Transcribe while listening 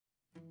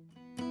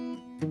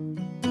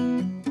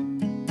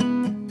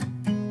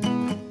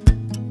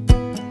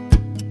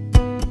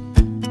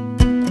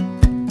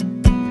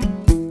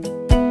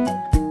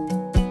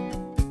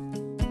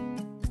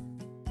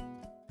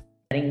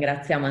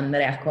ringraziamo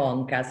Andrea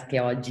Concas che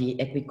oggi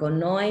è qui con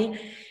noi.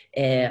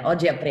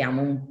 Oggi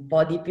apriamo un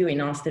po' di più i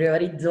nostri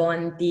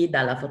orizzonti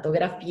dalla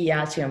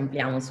fotografia, ci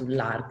ampliamo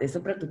sull'arte,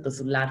 soprattutto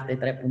sull'arte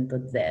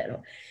 3.0.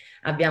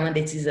 Abbiamo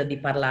deciso di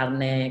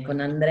parlarne con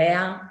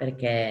Andrea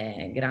perché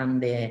è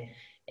grande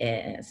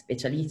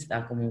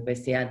specialista comunque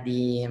sia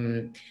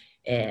di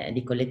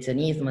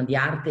collezionismo, di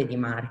arte e di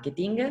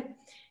marketing.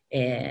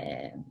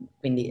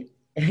 Quindi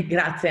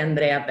grazie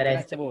Andrea per Grazie a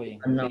essere qui voi,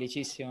 con noi.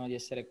 felicissimo di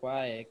essere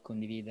qua e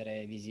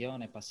condividere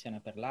visione,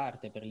 passione per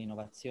l'arte, per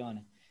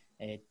l'innovazione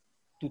e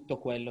tutto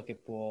quello che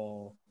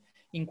può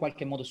in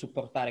qualche modo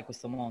supportare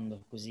questo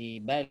mondo così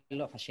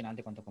bello,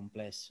 affascinante quanto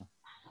complesso.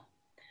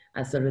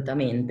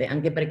 Assolutamente,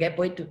 anche perché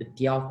poi tu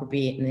ti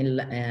occupi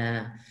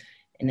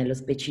nello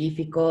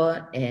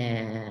specifico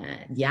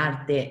di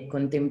arte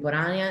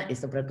contemporanea e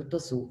soprattutto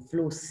su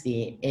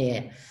flussi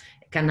e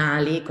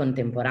canali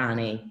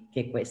contemporanei,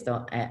 che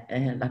questo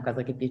è la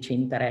cosa che più ci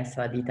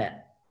interessa di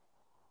te.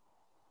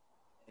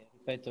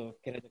 Ripeto,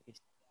 credo che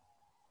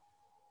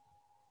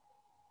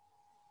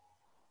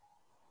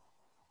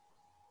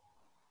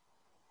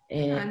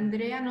Eh,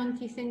 Andrea, non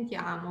ti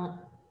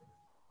sentiamo.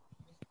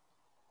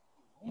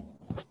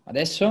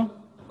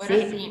 adesso? Ora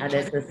sì, sì.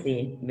 adesso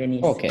sì,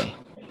 benissimo.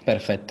 Ok,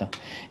 perfetto.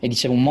 E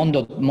dicevo, un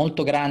mondo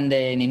molto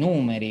grande nei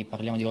numeri,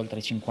 parliamo di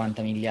oltre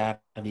 50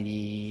 miliardi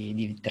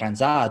di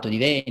transato, di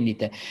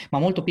vendite, ma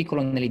molto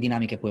piccolo nelle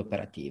dinamiche poi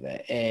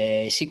operative.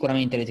 E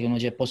sicuramente le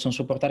tecnologie possono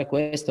supportare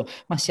questo,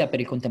 ma sia per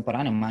il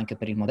contemporaneo, ma anche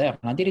per il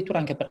moderno, addirittura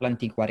anche per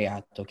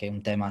l'antiquariato, che è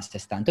un tema a sé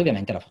stante,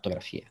 ovviamente la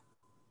fotografia.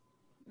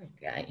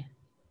 Ok.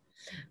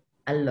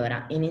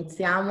 Allora,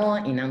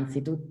 iniziamo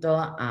innanzitutto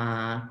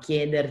a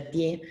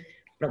chiederti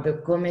proprio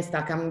come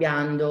sta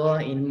cambiando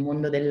il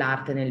mondo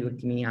dell'arte negli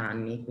ultimi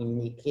anni,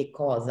 quindi che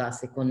cosa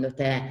secondo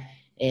te,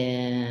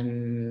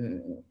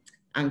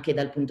 anche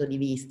dal punto di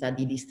vista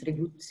di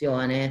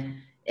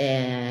distribuzione,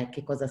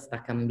 che cosa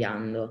sta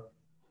cambiando?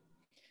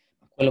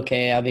 Quello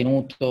che è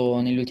avvenuto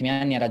negli ultimi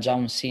anni era già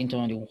un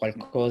sintomo di un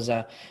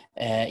qualcosa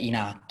in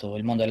atto.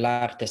 Il mondo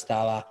dell'arte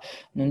stava,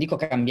 non dico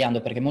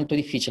cambiando, perché è molto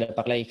difficile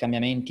parlare di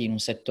cambiamenti in un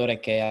settore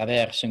che è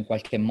averso in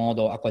qualche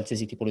modo a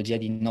qualsiasi tipologia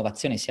di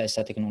innovazione, sia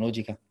essa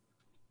tecnologica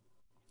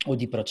o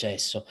di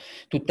processo.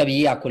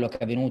 Tuttavia, quello che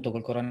è avvenuto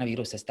col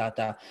coronavirus è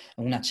stata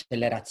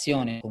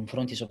un'accelerazione nei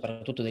confronti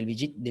soprattutto del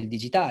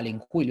digitale,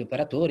 in cui gli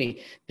operatori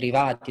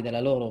privati della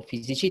loro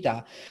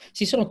fisicità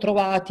si sono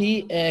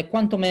trovati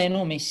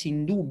quantomeno messi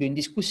in dubbio, in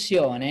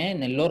discussione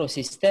nel loro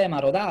sistema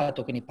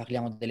rodato, quindi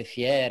parliamo delle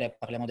fiere,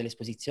 parliamo delle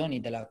esposizioni,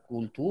 della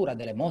cultura,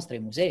 delle mostre,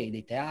 dei musei,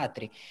 dei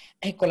teatri.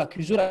 E con la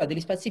chiusura degli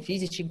spazi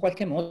fisici in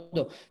qualche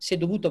modo si è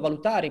dovuto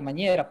valutare in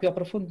maniera più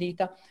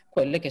approfondita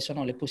quelle che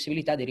sono le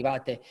possibilità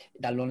derivate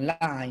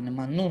dall'online,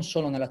 ma non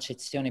solo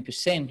nell'accezione più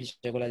semplice,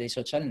 quella dei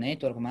social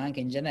network, ma anche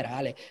in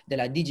generale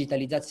della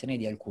digitalizzazione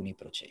di alcuni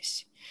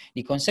processi.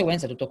 Di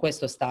conseguenza tutto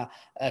questo sta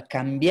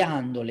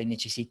cambiando le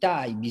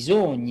necessità, i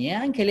bisogni e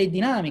anche le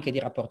dinamiche di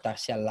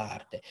rapportarsi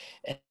all'arte,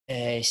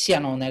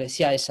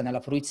 sia essa nella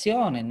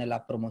fruizione,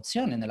 nella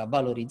promozione, nella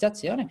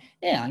valorizzazione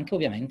e anche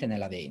ovviamente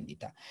nella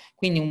vendita.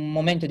 Quindi un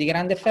momento di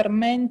grande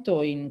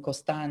fermento in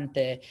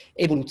costante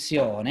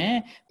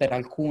evoluzione, per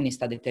alcuni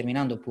sta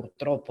determinando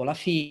purtroppo la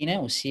fine,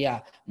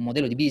 ossia un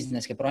modello di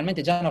business che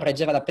probabilmente già non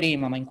reggeva da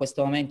prima, ma in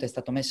questo momento è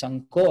stato messo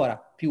ancora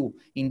più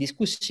in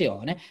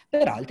discussione,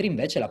 per altri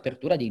invece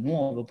l'apertura di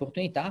nuove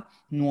opportunità,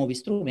 nuovi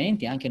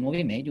strumenti e anche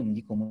nuovi medium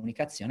di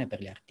comunicazione per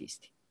gli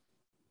artisti.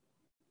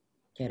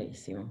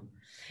 Chiarissimo.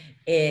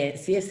 E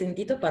si è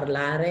sentito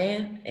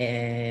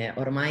parlare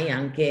ormai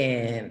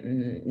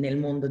anche nel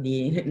mondo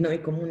di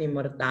noi comuni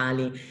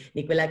mortali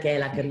di quella che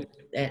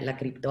è la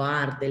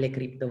criptoarte, le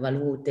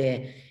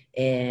criptovalute.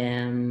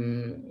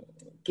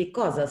 Che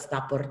cosa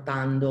sta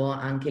portando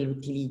anche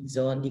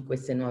l'utilizzo di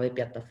queste nuove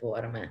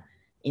piattaforme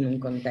in un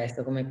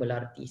contesto come quello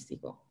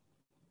artistico?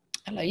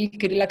 Allora,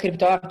 la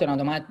criptoarte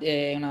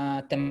è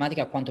una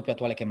tematica quanto più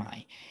attuale che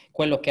mai.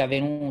 Quello che è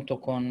avvenuto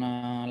con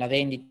la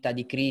vendita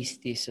di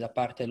Christie's da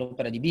parte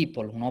dell'opera di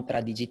Beeple,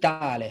 un'opera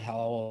digitale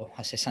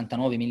a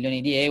 69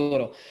 milioni di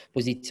euro,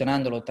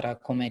 posizionandolo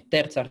come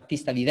terzo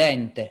artista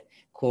vivente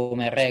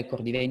come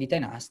record di vendita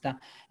in asta,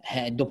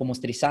 dopo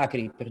Mostri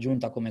Sacri, per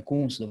giunta come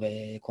Kunz,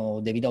 dove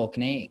con David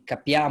Hockney,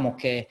 capiamo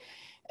che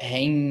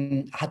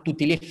a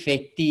tutti gli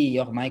effetti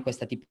ormai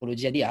questa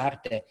tipologia di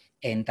arte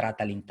è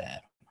entrata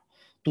all'interno.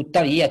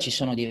 Tuttavia ci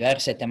sono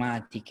diverse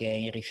tematiche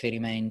in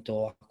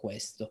riferimento a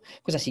questo.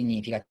 Cosa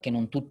significa? Che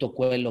non tutto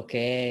quello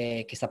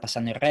che sta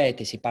passando in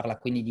rete, si parla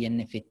quindi di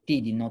NFT,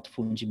 di Not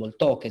Fungible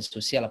Tokens,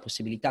 ossia la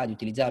possibilità di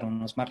utilizzare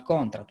uno smart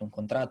contract, un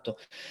contratto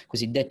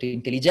cosiddetto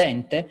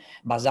intelligente,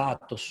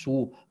 basato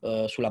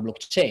sulla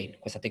blockchain.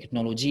 Questa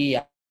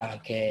tecnologia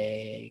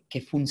che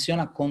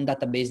funziona con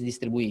database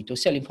distribuito,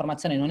 ossia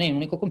l'informazione non è in un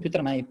unico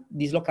computer ma è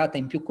dislocata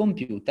in più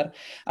computer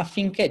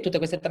affinché tutte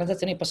queste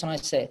transazioni possano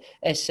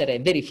essere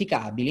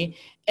verificabili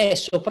e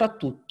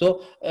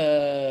soprattutto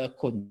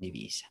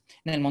condivise.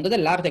 Nel mondo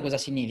dell'arte cosa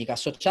significa?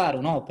 Associare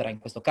un'opera, in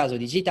questo caso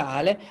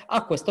digitale,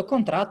 a questo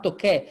contratto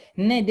che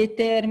ne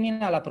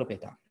determina la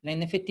proprietà.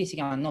 L'NFT si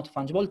chiama Not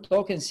Fungible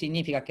Token,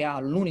 significa che ha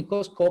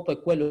l'unico scopo è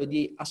quello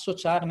di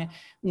associarne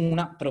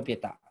una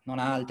proprietà, non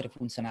ha altre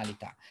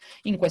funzionalità.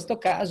 In questo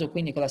caso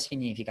quindi cosa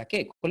significa? Che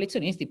i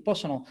collezionisti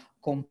possono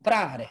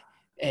comprare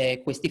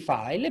questi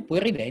file e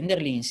poi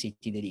rivenderli in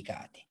siti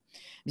dedicati.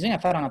 Bisogna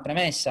fare una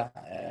premessa,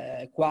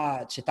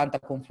 qua c'è tanta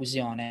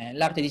confusione,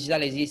 l'arte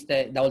digitale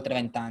esiste da oltre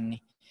 20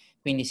 anni.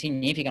 Quindi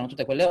significano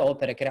tutte quelle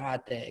opere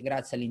create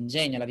grazie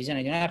all'ingegno e alla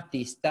visione di un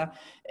artista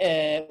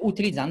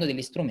utilizzando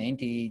degli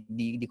strumenti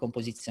di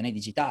composizione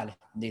digitale,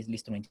 degli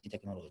strumenti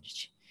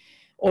tecnologici.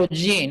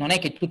 Oggi non è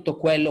che tutto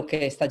quello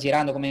che sta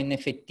girando come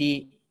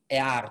NFT è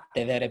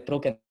arte vera e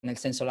propria nel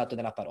senso lato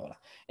della parola.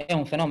 È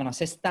un fenomeno a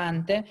sé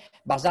stante,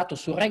 basato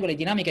su regole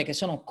dinamiche che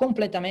sono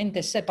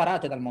completamente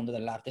separate dal mondo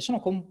dell'arte,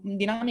 sono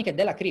dinamiche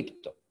della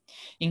cripto,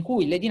 in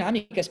cui le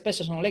dinamiche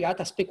spesso sono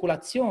legate a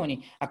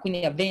speculazioni,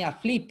 quindi a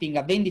flipping,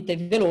 a vendite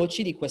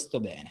veloci di questo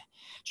bene.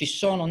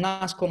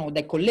 Nascono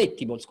dai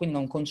collectibles, quindi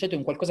da un concetto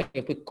di qualcosa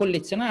che puoi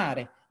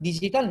collezionare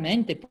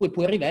digitalmente e poi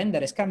puoi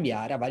rivendere e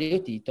scambiare a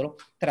vario titolo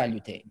tra gli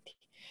utenti.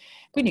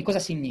 Quindi cosa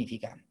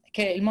significa?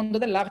 Che il mondo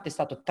dell'arte è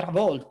stato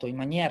travolto in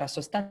maniera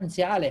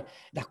sostanziale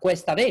da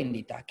questa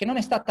vendita, che non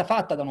è stata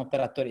fatta da un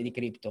operatore di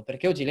cripto,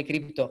 perché oggi le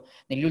cripto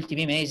negli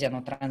ultimi mesi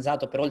hanno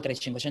transato per oltre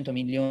 500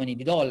 milioni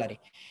di dollari,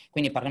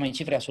 quindi parliamo di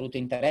cifre di assoluto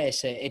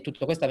interesse, e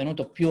tutto questo è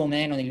avvenuto più o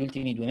meno negli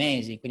ultimi 2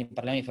 mesi, quindi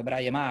parliamo di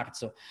febbraio e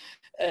marzo.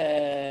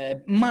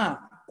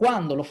 Ma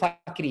quando lo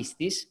fa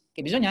Christie's,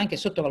 che bisogna anche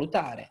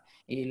sottovalutare,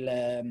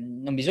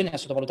 non bisogna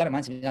sottovalutare, ma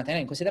anzi bisogna tenere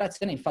in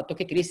considerazione il fatto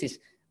che Christie's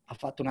ha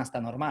fatto un'asta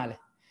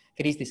normale.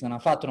 Christie's non ha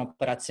fatto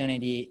un'operazione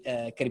di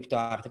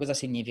criptoarte. Cosa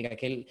significa?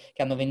 Che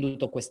hanno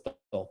venduto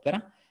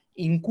quest'opera,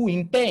 in cui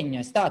impegno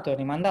è stato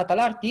rimandato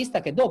all'artista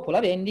che dopo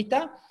la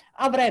vendita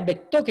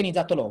avrebbe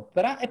tokenizzato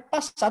l'opera e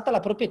passata la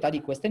proprietà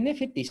di questa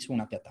NFT su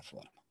una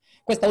piattaforma.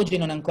 Questo oggi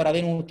non è ancora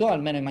avvenuto,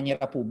 almeno in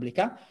maniera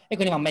pubblica, e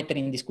quindi va a mettere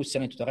in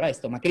discussione tutto il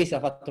resto. Ma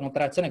Christie's ha fatto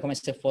un'operazione come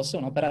se fosse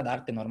un'opera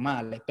d'arte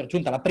normale, per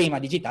giunta la prima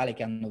digitale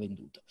che hanno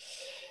venduto.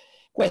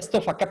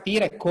 Questo fa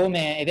capire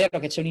come è vero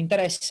che c'è un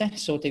interesse,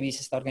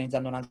 Sotheby's sta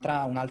organizzando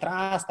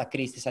un'altra asta,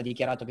 Christie's ha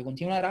dichiarato che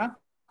continuerà,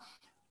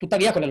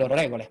 tuttavia con le loro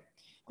regole.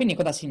 Quindi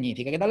cosa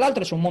significa? Che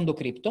dall'altro c'è un mondo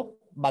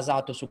cripto,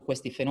 basato su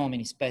questi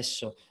fenomeni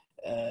spesso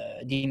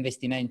di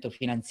investimento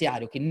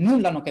finanziario, che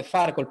nulla hanno a che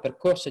fare col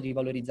percorso di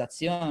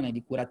valorizzazione,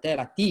 di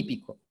curatela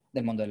tipico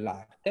del mondo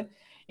dell'arte,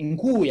 in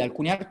cui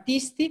alcuni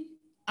artisti,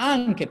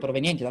 anche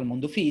provenienti dal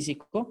mondo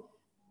fisico,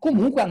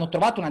 comunque hanno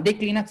trovato una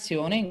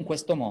declinazione in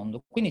questo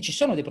mondo. Quindi ci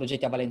sono dei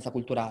progetti a valenza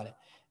culturale,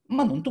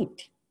 ma non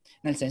tutti.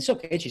 Nel senso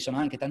che ci sono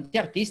anche tanti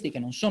artisti che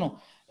non sono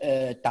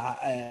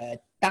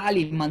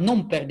tali, ma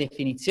non per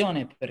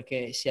definizione,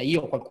 perché sia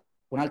io o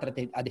qualcun altro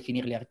a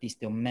definirli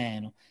artisti o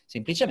meno,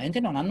 semplicemente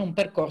non hanno un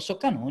percorso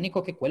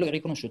canonico che è quello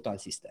riconosciuto dal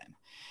sistema.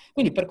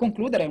 Quindi per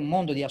concludere è un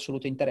mondo di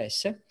assoluto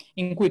interesse,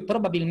 in cui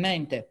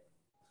probabilmente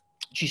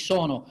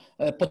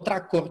potrà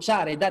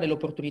accorciare e dare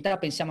l'opportunità,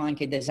 pensiamo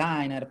anche ai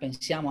designer,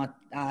 pensiamo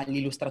agli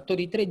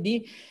illustratori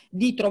 3D,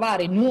 di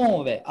trovare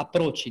nuovi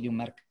approcci di un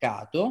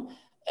mercato,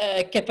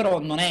 che però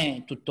non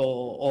è tutto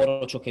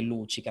oro ciò che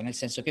luccica, nel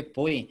senso che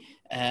poi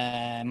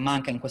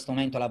manca in questo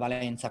momento la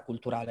valenza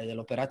culturale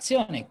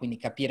dell'operazione, quindi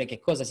capire che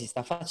cosa si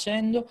sta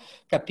facendo,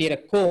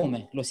 capire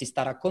come lo si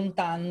sta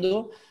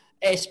raccontando,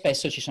 e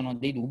spesso ci sono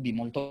dei dubbi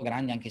molto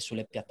grandi anche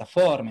sulle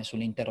piattaforme,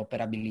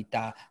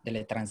 sull'interoperabilità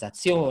delle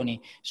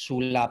transazioni,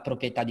 sulla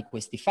proprietà di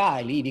questi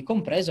file, ivi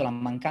compreso la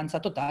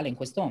mancanza totale in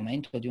questo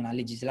momento di una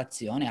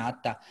legislazione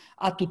atta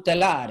a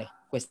tutelare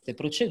queste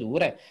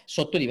procedure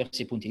sotto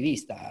diversi punti di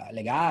vista,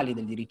 legali,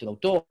 del diritto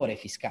d'autore,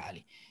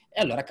 fiscali.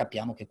 E allora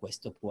capiamo che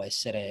questo può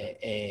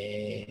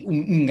essere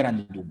un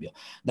grande dubbio.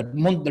 Dal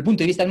punto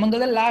di vista del mondo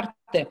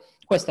dell'arte,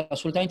 questo è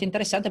assolutamente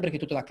interessante perché è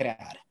tutto da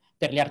creare.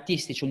 Per gli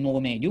artisti c'è un nuovo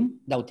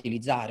medium da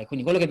utilizzare,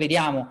 quindi quello che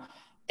vediamo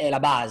è la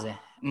base,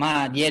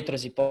 ma dietro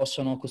si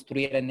possono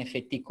costruire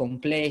NFT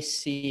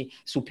complessi,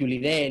 su più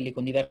livelli,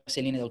 con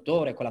diverse linee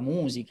d'autore, con la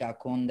musica,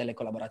 con delle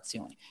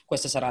collaborazioni.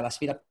 Questa sarà la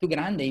sfida più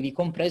grande, ivi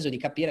compreso di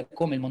capire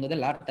come il mondo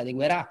dell'arte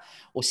adeguerà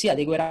o si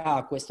adeguerà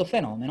a questo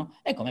fenomeno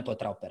e come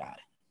potrà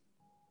operare.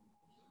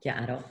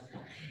 Chiaro.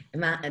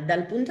 Ma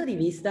dal punto di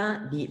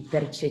vista di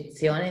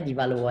percezione di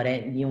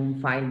valore di un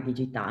file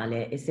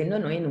digitale, essendo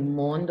noi in un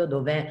mondo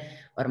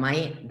dove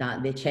ormai da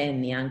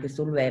decenni anche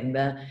sul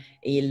web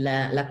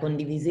la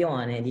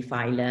condivisione di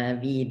file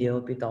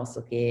video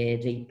piuttosto che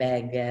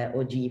JPEG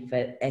o GIF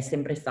è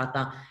sempre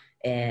stata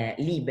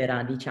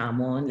libera,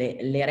 diciamo,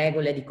 le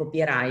regole di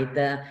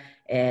copyright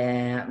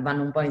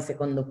vanno un po' in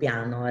secondo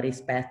piano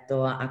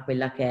rispetto a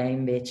quella che è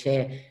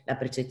invece la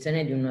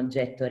percezione di un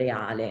oggetto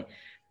reale.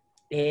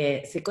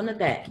 E secondo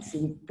te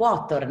si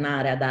può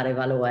tornare a dare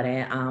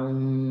valore a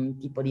un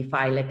tipo di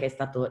file che è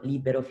stato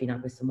libero fino a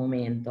questo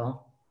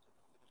momento?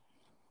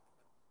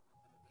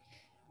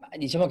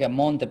 Diciamo che a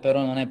monte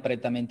però non è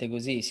prettamente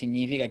così,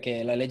 significa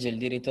che la legge del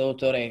diritto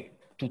d'autore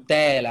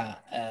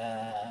tutela,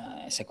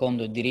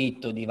 secondo il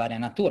diritto di varia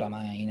natura,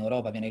 ma in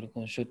Europa viene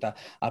riconosciuta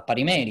a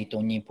pari merito,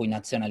 ogni poi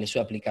nazione ha le sue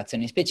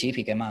applicazioni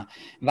specifiche, ma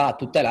va a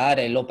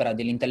tutelare l'opera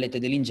dell'intelletto e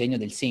dell'ingegno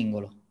del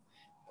singolo.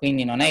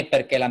 Quindi non è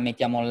perché la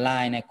mettiamo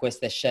online e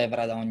questa è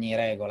scevra da ogni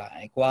regola,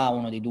 è qua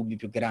uno dei dubbi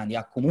più grandi,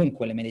 ha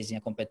comunque le medesime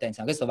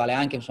competenze, ma questo vale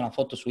anche su una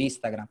foto su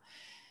Instagram.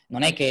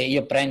 Non è che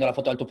io prendo la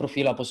foto al tuo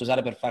profilo e la posso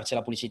usare per farci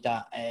la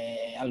pubblicità,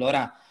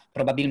 allora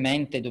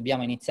probabilmente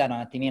dobbiamo iniziare un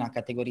attimino a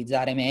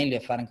categorizzare meglio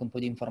e fare anche un po'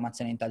 di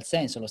informazione in tal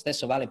senso. Lo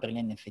stesso vale per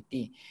gli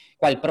NFT.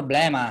 Qua il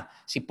problema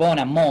si pone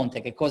a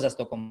monte: che cosa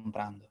sto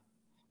comprando?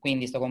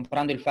 Quindi sto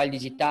comprando il file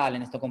digitale,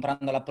 ne sto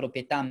comprando la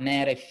proprietà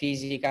mera e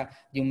fisica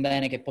di un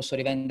bene che posso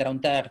rivendere a un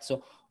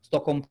terzo,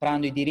 sto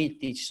comprando i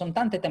diritti. Ci sono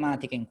tante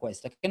tematiche in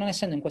questo, che non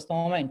essendo in questo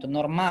momento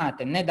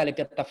normate né dalle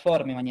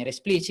piattaforme in maniera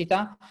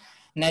esplicita,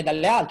 né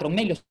dalle altre, o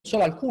meglio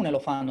solo alcune lo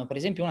fanno. Per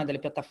esempio una delle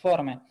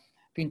piattaforme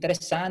più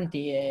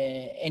interessanti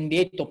è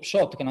NBA Top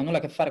Shot, che non ha nulla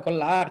a che fare con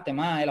l'arte,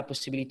 ma è la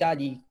possibilità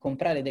di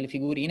comprare delle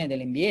figurine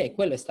dell'NBA, e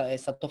quello è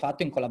stato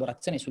fatto in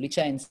collaborazione su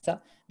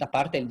licenza da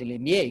parte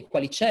dell'NBA, i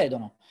quali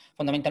cedono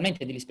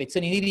fondamentalmente delle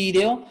ispezioni di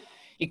video,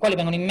 i quali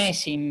vengono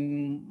immessi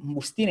in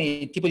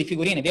bustine tipo di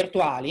figurine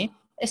virtuali,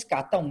 e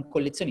scatta un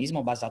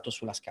collezionismo basato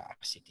sulla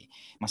scarcity.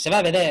 Ma se vai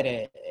a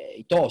vedere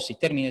i TOS, i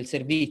termini del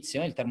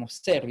servizio, il term of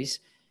service,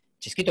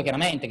 c'è scritto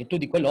chiaramente che tu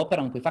di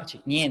quell'opera non puoi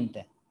farci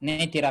niente,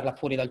 né tirarla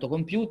fuori dal tuo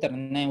computer,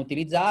 né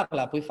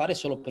utilizzarla, puoi fare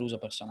solo per uso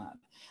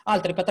personale.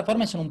 Altre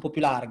piattaforme sono un po' più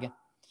larghe.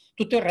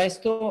 Tutto il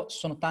resto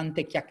sono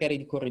tante chiacchiere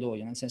di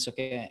corridoio, nel senso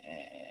che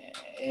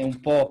è un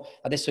po'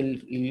 adesso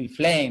il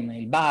flame,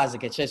 il buzz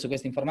che c'è su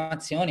queste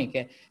informazioni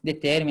che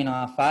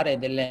determina a fare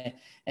delle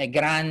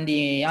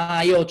grandi,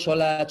 io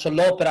ho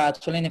l'opera,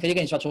 ho l'NFT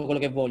che ci faccio quello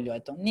che voglio. Ho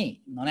detto,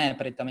 non è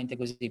prettamente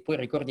così. Poi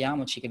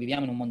ricordiamoci che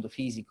viviamo in un mondo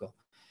fisico.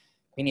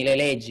 Quindi le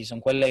leggi sono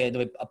quelle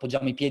dove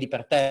appoggiamo i piedi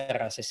per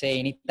terra. Se sei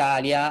in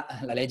Italia,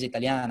 la legge è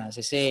italiana;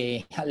 se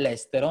sei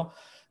all'estero,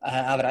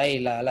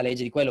 avrai la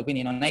legge di quello.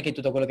 Quindi non è che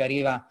tutto quello che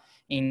arriva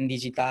in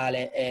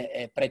digitale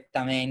è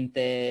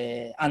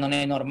prettamente, non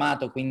è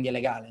normato, quindi è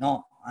legale.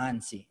 No,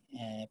 anzi,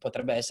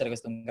 potrebbe essere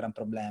questo un gran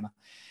problema.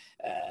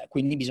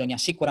 Quindi bisogna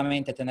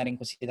sicuramente tenere in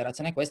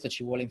considerazione questo,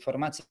 ci vuole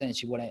informazione,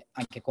 ci vuole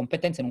anche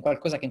competenza in un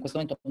qualcosa che in questo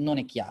momento non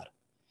è chiaro.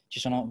 Ci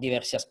sono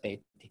diversi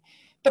aspetti.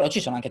 Però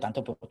ci sono anche tante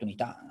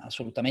opportunità,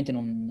 assolutamente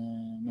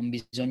non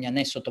bisogna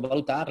né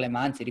sottovalutarle,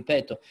 ma anzi,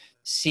 ripeto,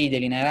 si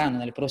delineeranno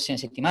nelle prossime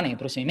settimane, nei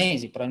prossimi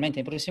mesi,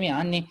 probabilmente nei prossimi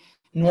anni,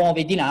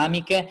 nuove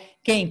dinamiche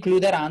che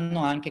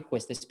includeranno anche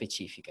queste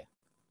specifiche.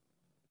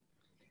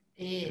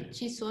 E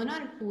ci sono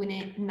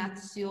alcune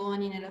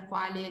nazioni nelle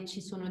quali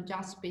ci sono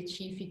già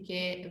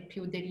specifiche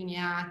più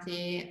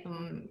delineate,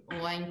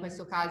 o in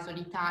questo caso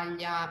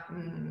l'Italia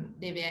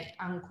deve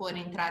ancora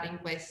entrare in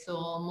questo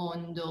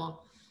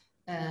mondo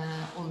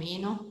o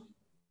meno?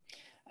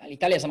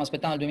 L'Italia stiamo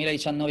aspettando il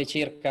 2019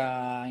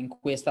 circa, in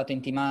cui è stato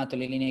intimato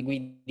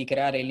di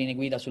creare le linee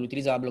guida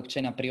sull'utilizzo della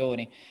blockchain a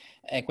priori.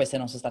 Queste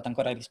non sono state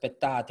ancora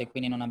rispettate,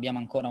 quindi non abbiamo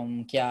ancora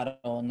un chiaro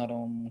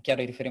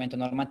riferimento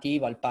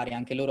normativo, al pari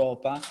anche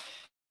l'Europa.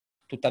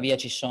 Tuttavia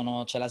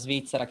c'è la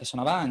Svizzera che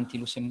sono avanti,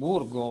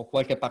 Lussemburgo,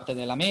 qualche parte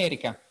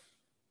dell'America.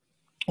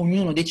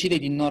 Ognuno decide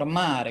di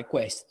normare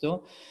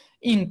questo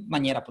in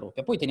maniera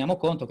propria. Poi teniamo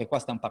conto che qua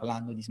stiamo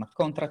parlando di smart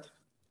contract,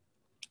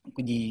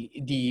 quindi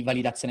di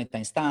validazione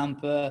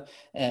timestamp,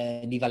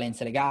 di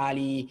valenze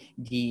legali,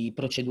 di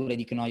procedure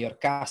di know your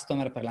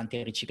customer per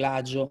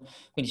l'antiriciclaggio.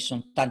 Quindi ci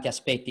sono tanti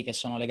aspetti che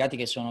sono legati,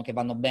 che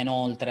vanno ben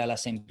oltre alla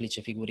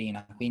semplice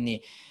figurina.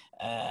 Quindi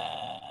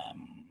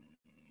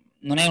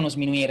non è uno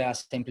sminuire la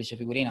semplice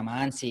figurina, ma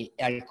anzi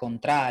è al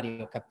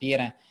contrario,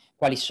 capire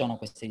quali sono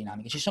queste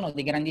dinamiche. Ci sono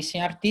dei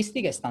grandissimi artisti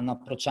che stanno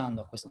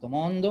approcciando a questo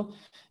mondo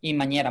in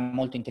maniera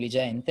molto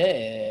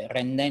intelligente,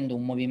 rendendo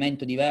un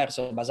movimento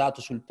diverso basato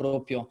sul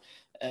proprio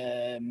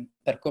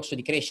percorso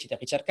di crescita e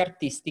ricerca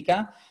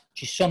artistica.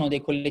 Ci sono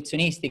dei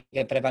collezionisti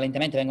che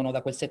prevalentemente vengono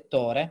da quel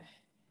settore,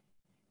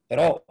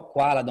 però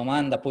qua la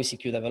domanda poi si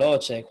chiude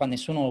veloce, qua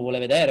nessuno lo vuole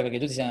vedere perché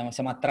tutti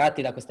siamo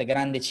attratti da queste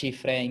grandi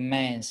cifre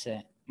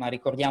immense. Ma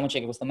ricordiamoci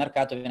che questo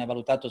mercato viene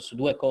valutato su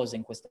due cose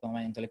in questo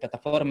momento: le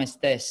piattaforme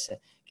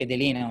stesse che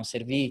delineano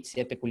servizi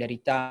e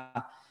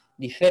peculiarità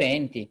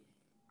differenti,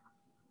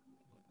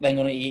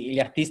 gli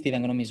artisti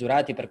vengono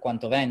misurati per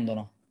quanto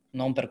vendono,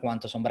 non per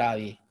quanto sono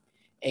bravi,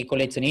 e i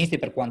collezionisti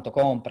per quanto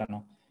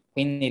comprano.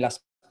 Quindi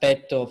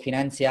l'aspetto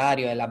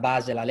finanziario è la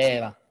base, la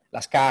leva,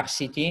 la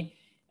scarcity,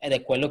 ed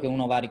è quello che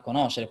uno va a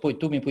riconoscere. Poi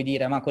tu mi puoi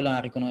dire, ma quello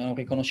è un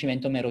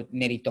riconoscimento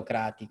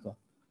meritocratico.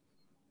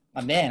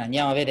 Va bene,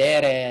 andiamo a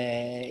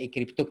vedere i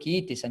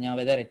CryptoKitties, andiamo a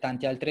vedere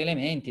tanti altri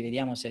elementi,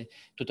 vediamo se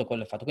tutto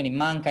quello è fatto. Quindi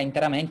manca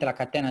interamente la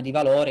catena di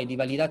valore e di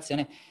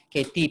validazione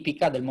che è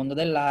tipica del mondo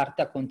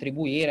dell'arte a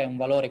contribuire a un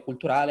valore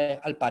culturale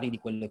al pari di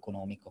quello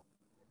economico.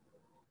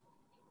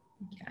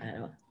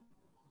 Chiaro.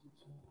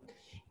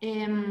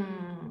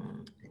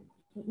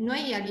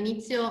 Noi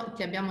all'inizio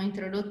ti abbiamo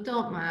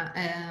introdotto, ma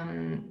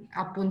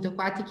appunto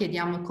qua ti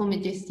chiediamo come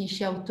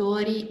gestisci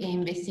autori e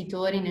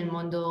investitori nel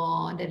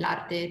mondo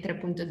dell'arte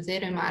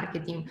 3.0 e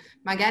marketing.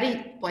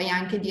 Magari puoi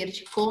anche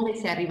dirci come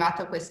sei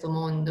arrivato a questo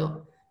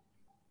mondo.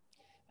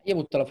 Io ho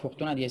avuto la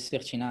fortuna di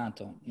esserci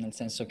nato, nel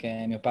senso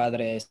che mio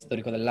padre è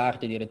storico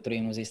dell'arte, direttore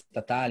di musei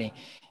statali,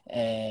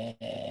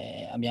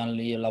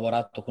 io ho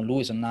lavorato con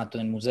lui, sono nato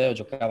nel museo,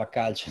 giocavo a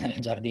calcio nel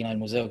giardino del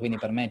museo, quindi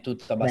per me è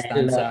tutto Bello.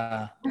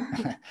 abbastanza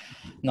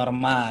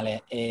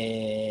normale.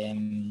 E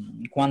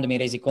quando mi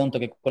resi conto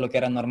che quello che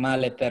era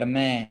normale per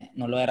me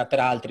non lo era per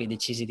altri,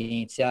 decisi di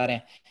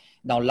iniziare.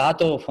 Da un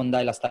lato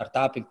fondai la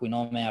startup il cui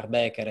nome è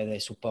Artbecker ed è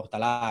supporta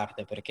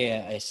l'arte,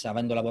 perché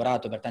avendo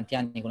lavorato per tanti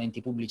anni con enti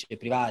pubblici e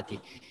privati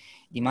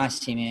di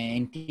massime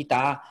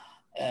entità,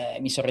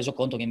 mi sono reso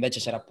conto che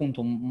invece c'era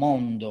appunto un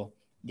mondo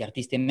di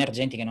artisti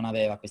emergenti che non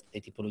aveva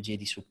queste tipologie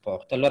di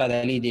supporto. Allora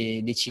da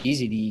lì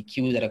decisi di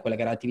chiudere quella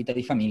che era l'attività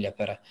di famiglia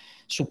per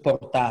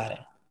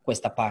supportare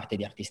questa parte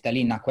di artisti. Da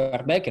lì nacque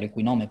Artbecker, il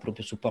cui nome è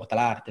proprio supporta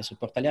l'arte,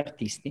 supporta gli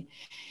artisti.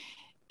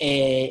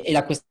 E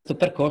da questo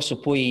percorso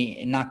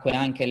poi nacque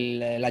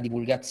anche la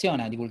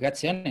divulgazione. La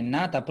divulgazione è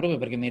nata proprio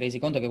perché mi resi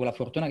conto che quella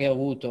fortuna che ho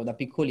avuto da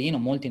piccolino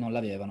molti non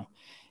l'avevano.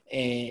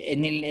 E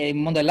nel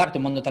mondo dell'arte è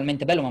un mondo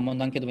talmente bello, ma un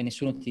mondo anche dove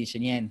nessuno ti dice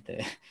niente.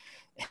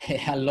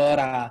 E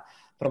allora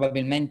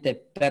probabilmente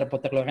per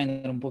poterlo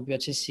rendere un po' più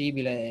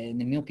accessibile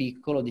nel mio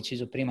piccolo ho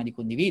deciso prima di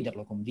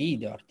condividerlo con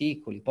video,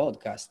 articoli,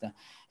 podcast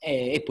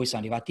e poi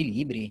sono arrivati i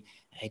libri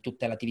e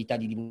tutta l'attività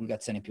di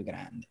divulgazione più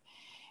grande.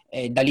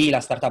 E da lì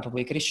la startup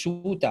poi è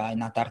cresciuta, è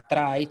nata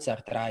ArtRights.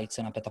 ArtRights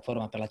è una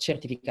piattaforma per la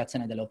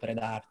certificazione delle opere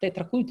d'arte,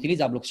 tra cui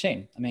utilizza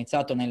blockchain. Abbiamo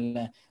iniziato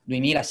nel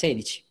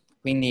 2016,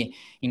 quindi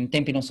in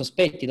tempi non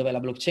sospetti, dove la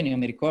blockchain, io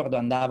mi ricordo,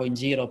 andavo in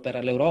giro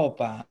per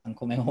l'Europa,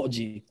 come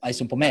oggi,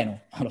 adesso un po'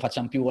 meno, non lo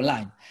facciamo più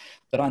online,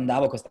 però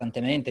andavo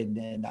costantemente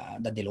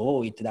da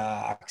Deloitte,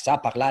 da AXA a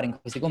parlare in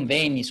questi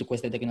convegni su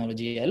queste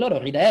tecnologie e loro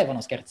ridevano,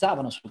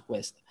 scherzavano su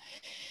questo.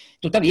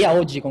 Tuttavia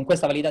oggi con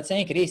questa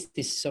validazione di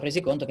Christie si sono resi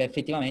conto che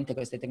effettivamente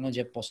queste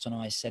tecnologie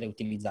possono essere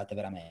utilizzate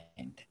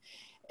veramente.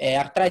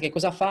 ArtRight che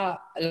cosa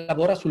fa?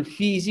 Lavora sul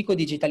fisico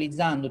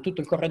digitalizzando tutto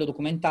il corredo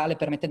documentale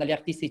permettendo agli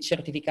artisti di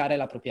certificare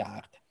la propria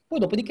arte. Poi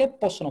dopodiché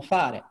possono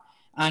fare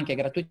anche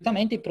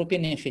gratuitamente i propri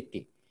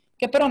NFT,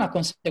 che però è una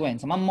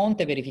conseguenza, ma a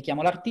monte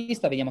verifichiamo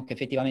l'artista, vediamo che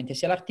effettivamente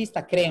sia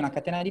l'artista, crei una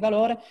catena di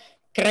valore,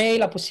 crei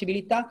la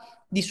possibilità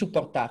di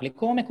supportarli,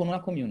 come con una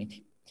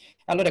community.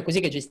 Allora è così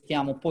che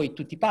gestiamo poi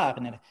tutti i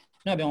partner.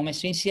 Noi abbiamo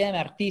messo insieme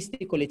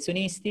artisti,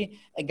 collezionisti,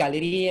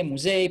 gallerie,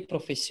 musei,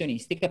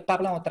 professionisti che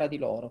parlano tra di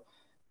loro.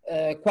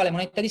 Quale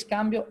moneta di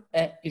scambio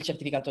è il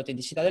certificato di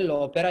autenticità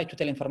dell'opera e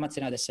tutte le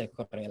informazioni ad essere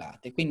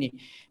correlate. Quindi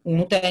un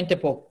utente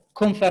può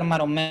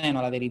confermare o meno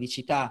la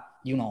veridicità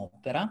di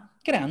un'opera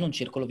creando un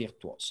circolo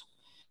virtuoso.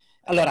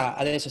 Allora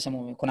adesso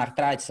siamo con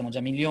ArtRights, siamo già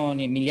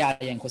milioni,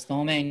 migliaia in questo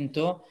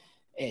momento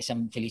e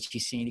siamo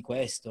felicissimi di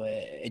questo,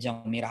 è già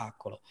un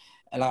miracolo.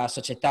 La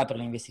società per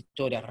gli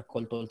investitori ha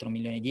raccolto oltre 1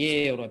 milione di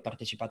euro, è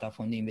partecipata a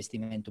fondi di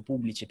investimento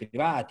pubblici e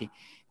privati,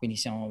 quindi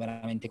siamo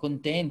veramente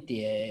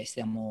contenti e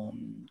stiamo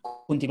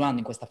continuando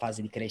in questa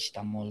fase di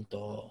crescita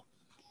molto,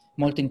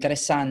 molto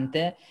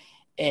interessante.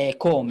 E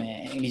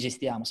come li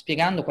gestiamo?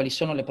 Spiegando quali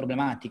sono le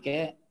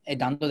problematiche e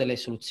dando delle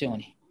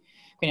soluzioni.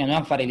 Quindi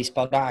andiamo a fare gli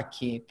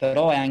spauracchi,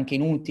 però è anche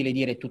inutile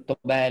dire tutto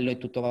bello e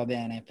tutto va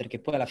bene, perché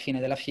poi alla fine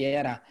della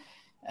fiera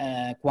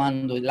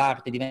quando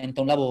l'arte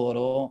diventa un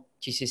lavoro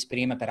ci si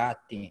esprime per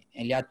atti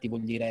e gli atti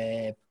vuol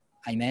dire,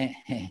 ahimè,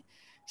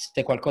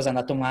 se qualcosa è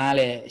andato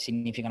male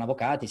significano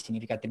avvocati,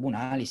 significa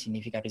tribunali,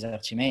 significa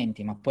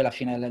risarcimenti, ma poi alla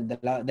fine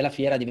della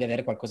fiera devi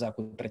avere qualcosa a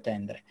cui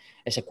pretendere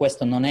e se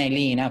questo non è in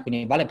linea,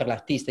 quindi vale per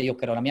l'artista, io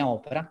creo la mia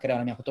opera, creo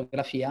la mia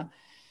fotografia,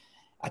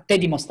 a te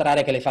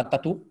dimostrare che l'hai fatta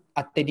tu,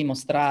 a te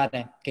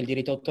dimostrare che il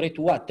diritto d'autore è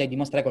tuo, a te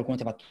dimostrare che qualcuno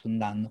ti ha fatto un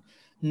danno.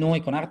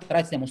 Noi con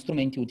ArtRights diamo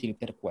strumenti utili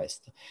per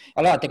questo.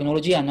 Allora la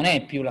tecnologia non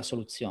è più la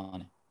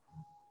soluzione,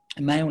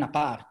 ma è una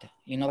parte.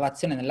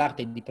 L'innovazione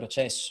nell'arte è di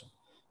processo,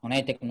 non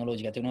è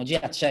tecnologica. La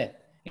tecnologia c'è,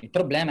 il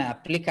problema è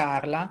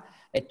applicarla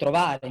e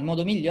trovare il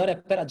modo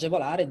migliore per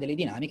agevolare delle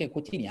dinamiche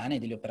quotidiane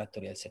degli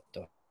operatori del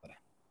settore.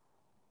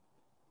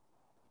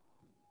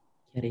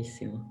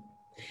 Chiarissimo.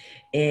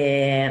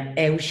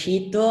 È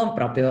uscito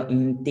proprio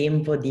in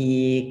tempo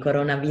di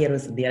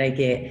coronavirus, direi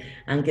che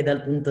anche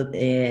dal punto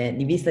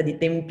di vista di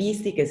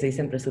tempistiche sei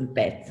sempre sul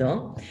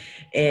pezzo.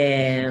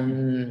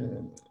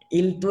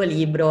 Il tuo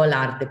libro,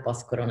 L'arte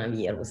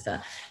post-coronavirus.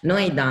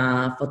 Noi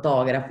da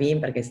fotografi,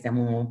 perché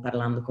stiamo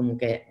parlando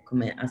comunque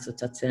come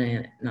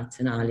Associazione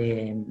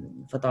Nazionale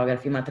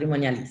Fotografi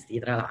Matrimonialisti,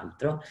 tra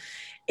l'altro,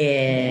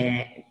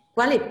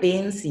 quale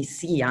pensi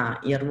sia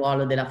il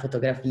ruolo della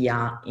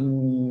fotografia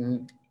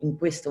in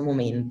questo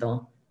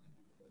momento?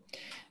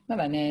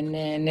 Vabbè,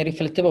 ne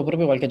riflettevo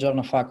proprio qualche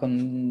giorno fa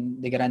con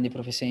dei grandi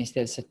professionisti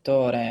del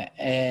settore.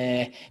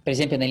 Per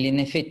esempio negli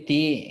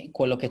NFT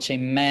quello che c'è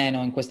in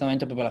meno in questo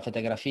momento è proprio la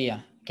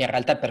fotografia, che in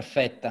realtà è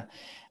perfetta.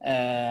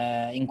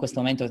 In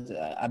questo momento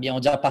abbiamo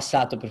già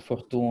passato per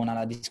fortuna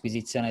la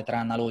disquisizione tra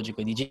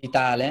analogico e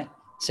digitale,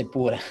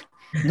 seppure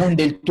non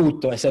del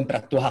tutto è sempre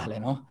attuale,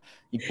 no?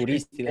 I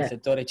puristi del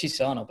settore ci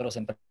sono, però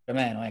sempre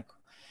meno, ecco.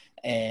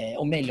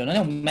 O meglio, non è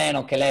un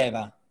meno che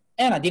leva,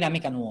 è una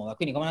dinamica nuova,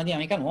 quindi come una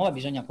dinamica nuova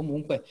bisogna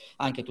comunque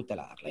anche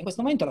tutelarla. In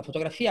questo momento la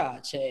fotografia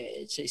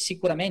c'è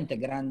sicuramente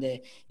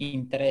grande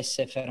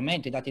interesse e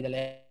fermento, i dati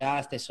delle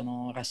aste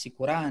sono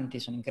rassicuranti,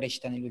 sono in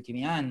crescita negli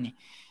ultimi anni,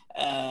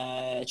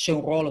 c'è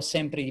un ruolo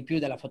sempre di più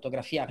della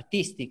fotografia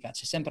artistica,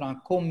 c'è sempre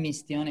una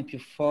commistione più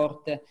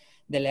forte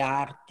delle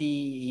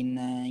arti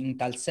in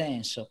tal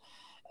senso.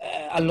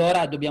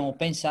 Allora dobbiamo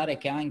pensare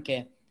che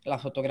anche la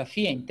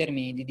fotografia in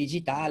termini di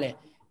digitale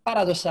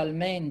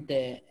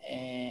paradossalmente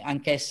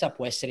anch'essa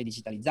può essere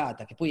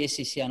digitalizzata, che poi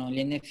essi siano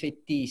gli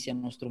NFT,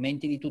 siano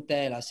strumenti di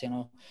tutela,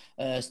 siano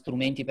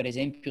strumenti per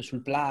esempio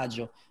sul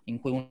plagio, in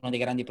cui uno dei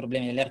grandi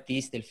problemi degli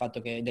artisti è il fatto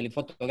che delle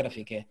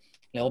fotografi che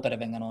le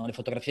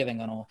fotografie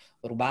vengano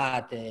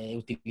rubate e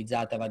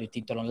utilizzate a vario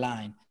titolo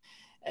online.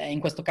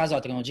 In questo caso la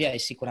tecnologia è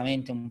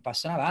sicuramente un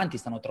passo in avanti,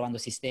 stanno trovando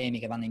sistemi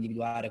che vanno a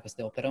individuare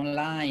queste opere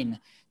online,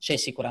 c'è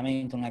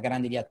sicuramente una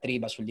grande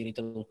diatriba sul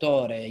diritto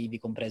d'autore, ivi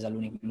compresa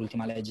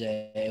l'ultima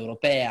legge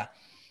europea,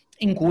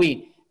 in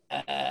cui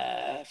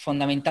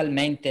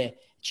fondamentalmente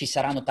ci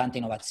saranno tante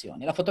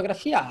innovazioni. La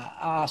fotografia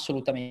ha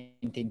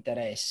assolutamente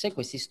interesse,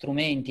 questi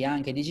strumenti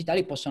anche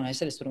digitali possono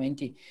essere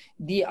strumenti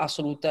di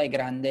assoluta e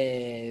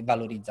grande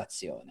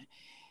valorizzazione.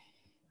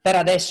 Per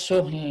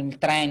adesso il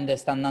trend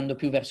sta andando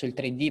più verso il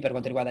 3D per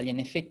quanto riguarda gli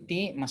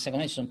NFT, ma secondo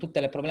me ci sono tutte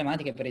le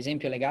problematiche, per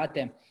esempio,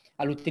 legate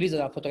all'utilizzo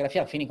della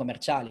fotografia a fini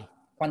commerciali.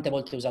 Quante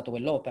volte hai usato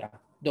quell'opera?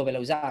 Dove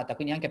l'hai usata?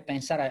 Quindi anche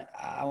pensare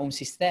a un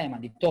sistema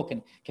di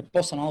token che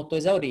possano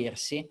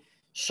autoesaurirsi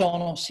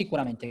sono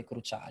sicuramente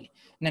cruciali.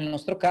 Nel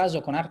nostro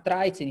caso con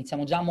ArtRights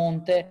iniziamo già a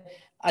monte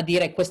a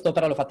dire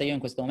quest'opera l'ho fatta io in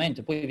questo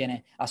momento, poi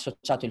viene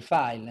associato il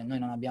file, noi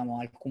non abbiamo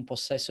alcun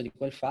possesso di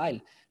quel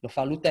file, lo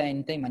fa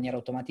l'utente in maniera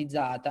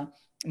automatizzata,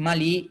 ma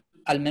lì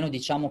almeno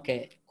diciamo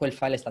che quel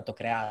file è stato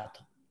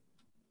creato.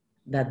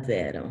 Da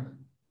zero.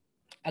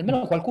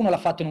 Almeno qualcuno l'ha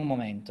fatto in un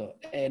momento,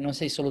 e non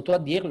sei solo tu a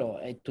dirlo,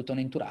 è tutto un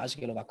entourage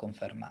che lo va a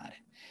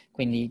confermare.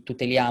 Quindi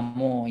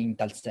tuteliamo in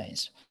tal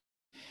senso.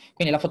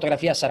 Quindi la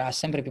fotografia sarà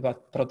sempre più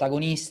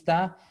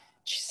protagonista,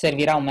 ci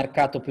servirà un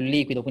mercato più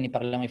liquido, quindi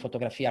parliamo di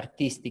fotografia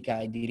artistica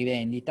e di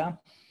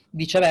rivendita.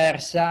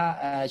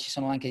 Viceversa, ci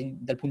sono anche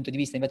dal punto di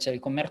vista invece del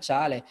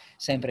commerciale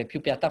sempre più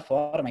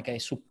piattaforme che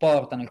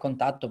supportano il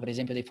contatto, per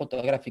esempio, dei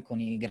fotografi con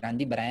i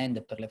grandi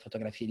brand per le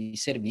fotografie di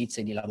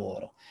servizio e di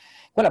lavoro.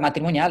 Quella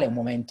matrimoniale è un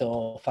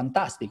momento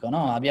fantastico,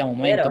 no? Abbiamo un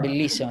momento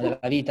bellissimo della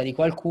vita di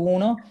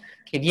qualcuno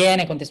che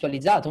viene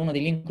contestualizzato. Uno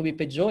degli incubi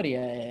peggiori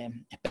è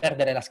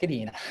perdere la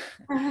schedina.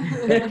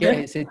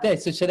 Perché se te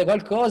succede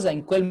qualcosa,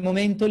 in quel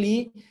momento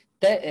lì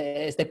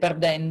te stai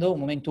perdendo un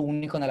momento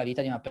unico nella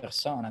vita di una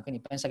persona. Quindi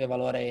pensa che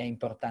valore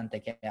importante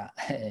che ha.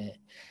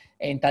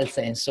 E in tal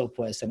senso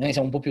può essere. Noi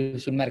siamo un po' più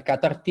sul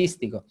mercato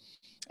artistico,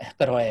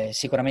 però è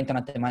sicuramente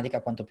una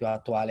tematica quanto più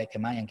attuale che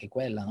mai anche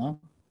quella,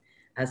 no?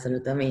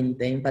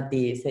 Assolutamente,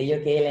 infatti sia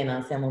io che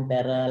Elena siamo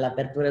per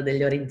l'apertura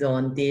degli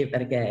orizzonti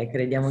perché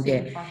crediamo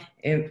che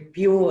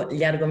più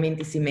gli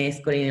argomenti si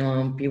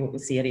mescolino, più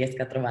si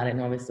riesca a trovare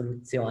nuove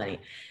soluzioni.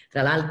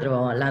 Tra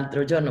l'altro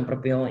l'altro giorno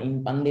proprio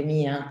in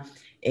pandemia,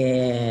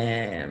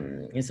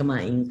 insomma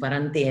in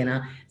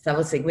quarantena,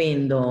 stavo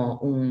seguendo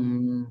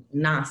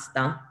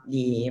un'asta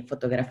di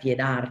fotografie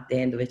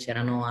d'arte dove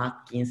c'erano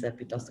Atkins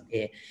piuttosto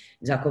che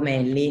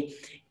Giacomelli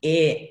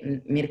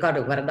e mi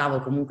ricordo guardavo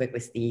comunque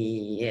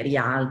questi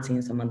rialzi,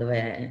 insomma,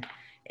 dove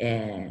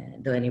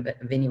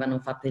venivano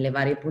fatte le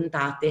varie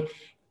puntate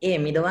e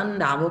mi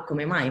domandavo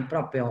come mai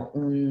proprio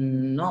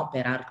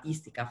un'opera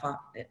artistica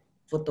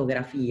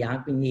fotografia,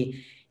 quindi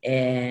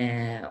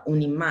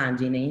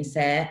un'immagine in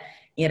sé,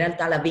 in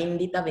realtà la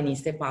vendita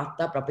venisse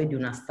fatta proprio di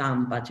una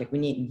stampa, cioè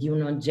quindi di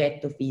un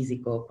oggetto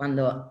fisico,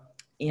 quando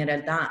in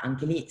realtà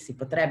anche lì si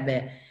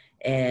potrebbe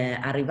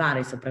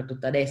arrivare,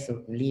 soprattutto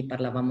adesso, lì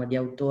parlavamo di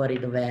autori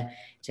dove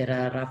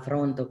c'era il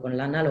raffronto con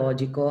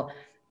l'analogico,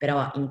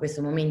 però in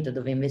questo momento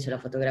dove invece la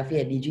fotografia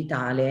è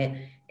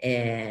digitale,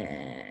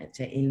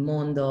 cioè il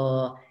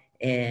mondo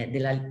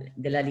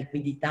della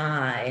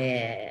liquidità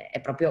è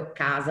proprio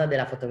casa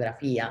della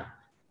fotografia,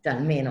 cioè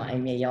almeno ai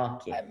miei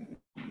occhi.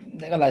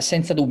 Allora,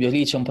 senza dubbio,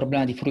 lì c'è un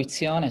problema di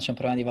fruizione, c'è un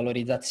problema di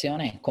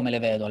valorizzazione. Come le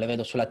vedo? Le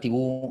vedo sulla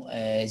TV,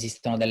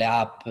 esistono delle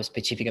app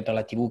specifiche per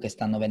la TV che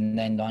stanno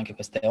vendendo anche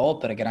queste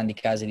opere, grandi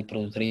case di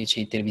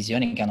produttrici di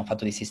televisioni che hanno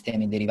fatto dei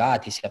sistemi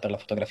derivati sia per la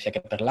fotografia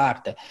che per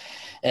l'arte.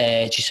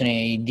 Ci sono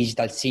i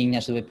digital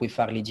signage dove puoi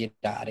farli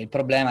girare. Il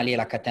problema lì è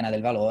la catena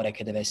del valore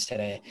che deve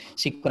essere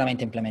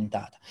sicuramente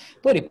implementata.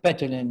 Poi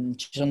ripeto,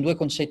 ci sono due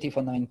concetti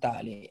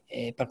fondamentali.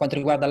 Per quanto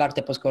riguarda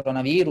l'arte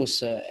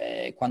post-coronavirus,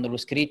 quando l'ho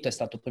scritto è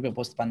stato proprio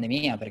posto post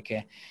pandemia,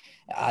 perché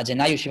a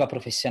gennaio usciva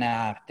Professione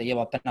Arte, io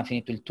avevo appena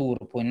finito il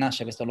tour, poi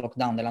nasce questo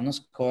lockdown dell'anno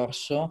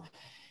scorso,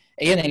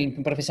 e io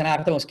in Professione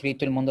Arte avevo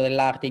scritto il mondo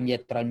dell'arte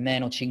indietro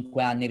almeno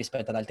 5 anni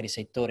rispetto ad altri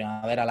settori,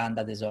 una vera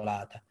landa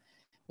desolata.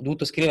 Ho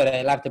dovuto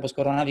scrivere l'arte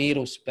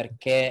post-coronavirus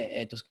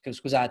perché,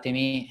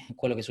 scusatemi,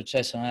 quello che è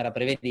successo non era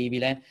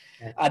prevedibile.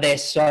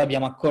 Adesso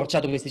abbiamo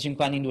accorciato questi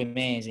 5 anni in 2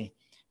 mesi.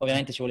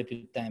 Ovviamente ci vuole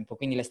più tempo,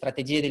 quindi le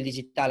strategie del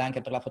digitale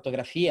anche per la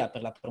fotografia,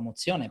 per la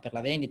promozione, per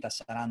la vendita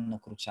saranno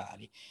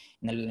cruciali.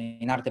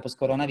 In arte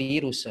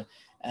post-coronavirus,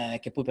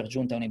 che poi per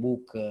giunta è un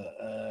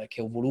ebook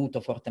che ho voluto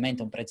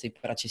fortemente a un prezzo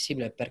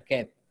iperaccessibile,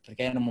 perché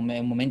è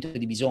un momento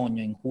di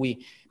bisogno in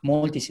cui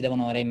molti si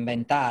devono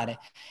reinventare.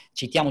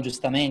 Citiamo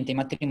giustamente i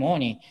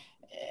matrimoni.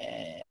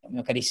 Un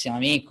mio carissimo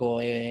amico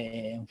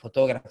è un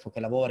fotografo che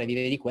lavora e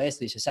vive di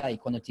questo, dice: sai,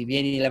 quando ti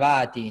vieni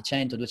levati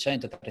 100,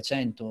 200,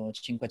 300,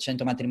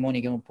 500 matrimoni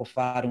che uno può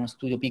fare, uno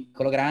studio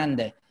piccolo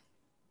grande,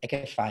 e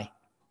che fai?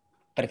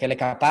 Perché le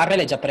caparre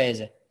le hai già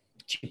prese,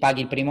 ci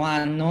paghi il primo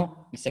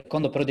anno, il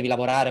secondo però devi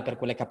lavorare per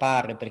quelle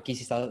caparre, per chi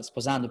si sta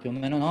sposando più o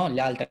meno no, gli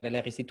altri le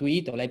hai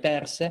restituite o le hai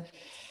perse,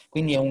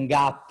 quindi è un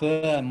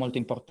gap molto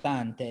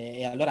importante.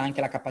 E allora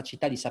anche la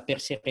capacità di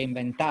sapersi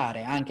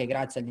reinventare, anche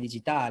grazie al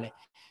digitale,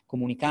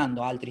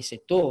 comunicando altri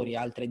settori,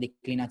 altre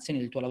declinazioni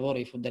del tuo lavoro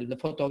del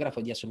fotografo,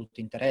 è di assoluto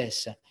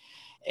interesse.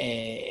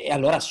 E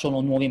allora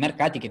sono nuovi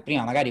mercati che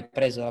prima magari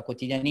preso dalla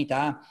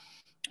quotidianità,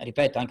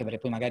 ripeto, anche perché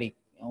poi magari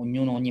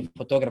ogni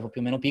fotografo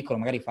più o meno piccolo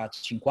magari fa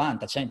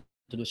 50, 100,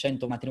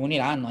 200 matrimoni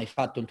l'anno, hai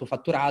fatto il tuo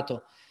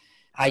fatturato,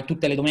 hai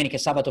tutte le domeniche,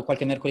 sabato,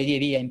 qualche mercoledì e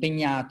via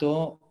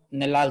impegnato,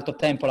 nell'altro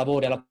tempo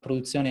lavori alla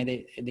produzione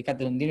dei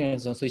cartelloni. Non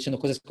sto dicendo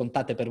cose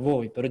scontate per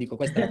voi, però dico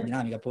questa è la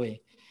dinamica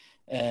poi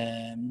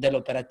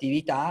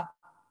dell'operatività.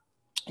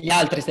 Gli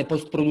altri stai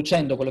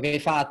post-producendo quello che hai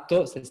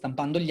fatto, stai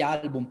stampando gli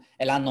album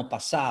e l'anno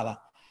passava.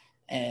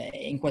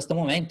 In questo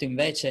momento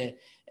invece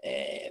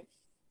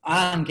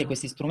anche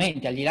questi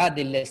strumenti, al di là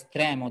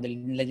dell'estremo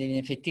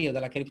dell'NFT o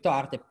della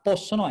criptoarte,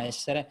 possono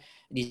essere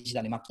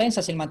digitali. Ma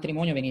pensa se il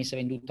matrimonio venisse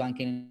venduto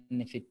anche in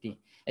NFT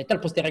e te lo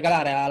posti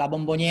regalare alla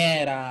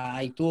bomboniera,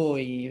 ai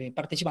tuoi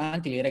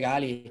partecipanti, gli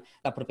regali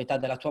la proprietà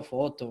della tua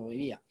foto e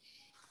via.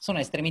 Sono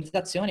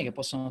estremizzazioni che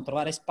possono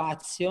trovare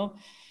spazio.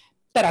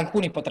 Per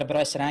alcuni potrebbero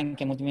essere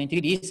anche movimenti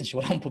di business, ci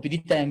vorrà un po' più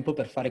di tempo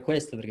per fare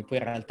questo, perché poi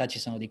in realtà ci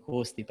sono dei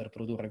costi per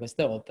produrre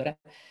queste opere,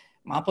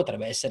 ma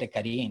potrebbe essere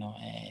carino.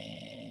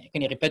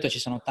 Quindi, ripeto, ci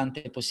sono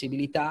tante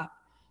possibilità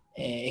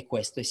e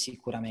questo è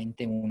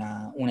sicuramente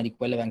una di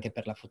quelle anche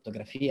per la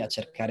fotografia,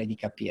 cercare di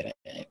capire.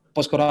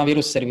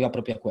 Post-coronavirus serviva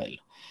proprio a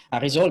quello, a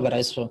risolvere.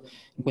 Adesso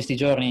in questi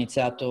giorni ho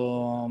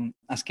iniziato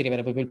a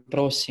scrivere proprio il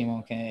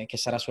prossimo, che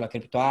sarà sulla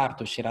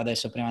criptoarte, uscirà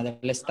adesso prima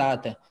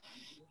dell'estate.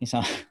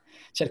 Insomma,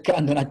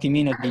 cercando un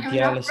attimino di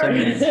tirare le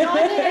somme.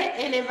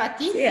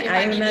 Elevatissima. Sì,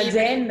 hai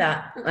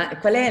un'agenda. Ma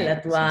qual è la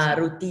tua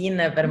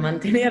routine per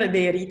mantenere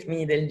dei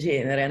ritmi del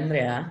genere,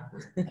 Andrea?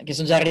 Che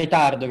sono già in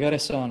ritardo, che ore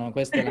sono?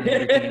 Questa è la mia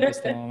routine in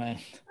questo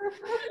momento.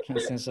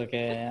 Nel senso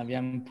che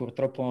abbiamo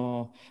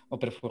purtroppo, o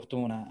per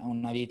fortuna,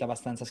 una vita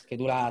abbastanza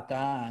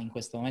schedulata. In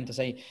questo momento,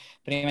 sai,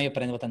 prima io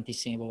prendevo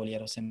tantissimi voli,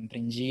 ero sempre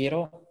in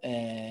giro.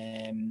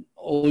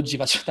 Oggi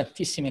faccio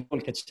tantissime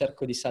call che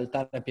cerco di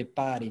saltare a pie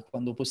pari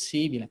quando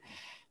possibile.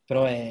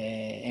 Però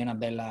è una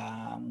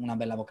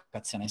bella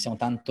vocazione. Siamo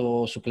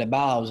tanto su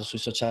Clubhouse, sui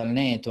social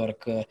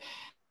network,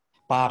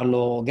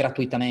 parlo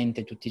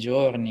gratuitamente tutti i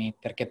giorni,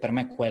 perché per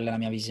me quella è la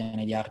mia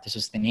visione di arte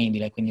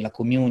sostenibile, quindi la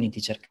community,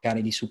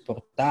 cercare di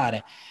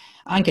supportare,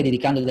 anche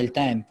dedicando del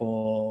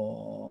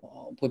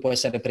tempo, poi può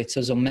essere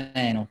prezioso o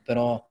meno,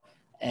 però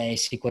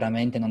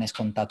sicuramente non è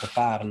scontato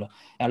farlo.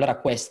 E allora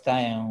questa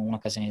è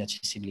un'occasione di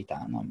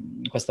accessibilità, no?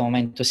 In questo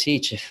momento sì,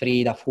 c'è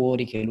Frida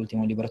fuori, che è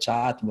l'ultimo libro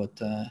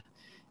chatbot,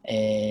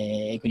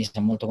 e quindi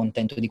sono molto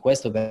contento di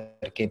questo,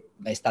 perché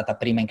è stata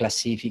prima in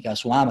classifica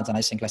su Amazon,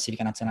 adesso è in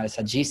classifica nazionale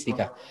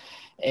saggistica,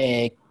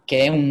 che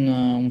è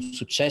un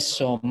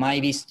successo mai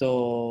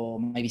visto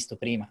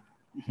prima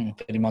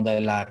per il mondo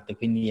dell'arte,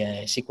 quindi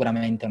è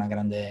sicuramente una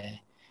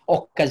grande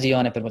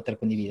occasione per poter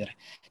condividere.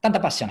 Tanta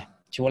passione,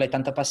 ci vuole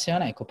tanta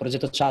passione. Ecco,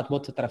 progetto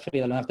chatbot tra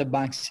Frida, Leonardo e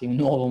Banksy, un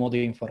nuovo modo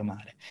di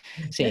informare.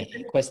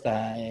 Sì,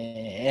 questa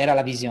era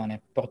la visione,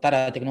 portare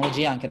la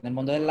tecnologia anche nel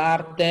mondo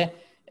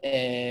dell'arte,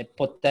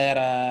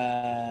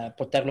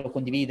 poterlo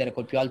condividere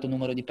col più alto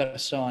numero di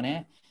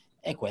persone,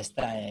 e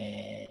questo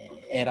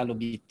era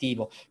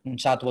l'obiettivo. Un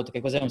chatbot,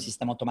 che cos'è? Un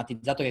sistema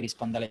automatizzato che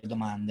risponde alle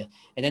domande.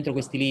 E dentro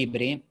questi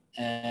libri,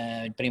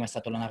 il primo è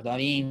stato Leonardo da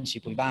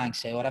Vinci, poi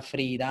Banksy e ora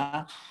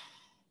Frida,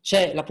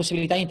 c'è la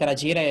possibilità di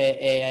interagire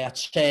e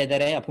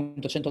accedere,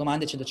 appunto, 100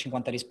 domande e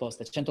 150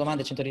 risposte. 100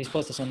 domande e 100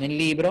 risposte sono nel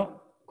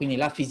libro, quindi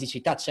la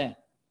fisicità c'è.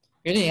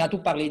 Quindi tu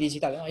parli di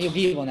digitale, no, io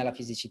vivo nella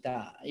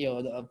fisicità, io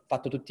ho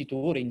fatto tutti i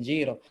tour in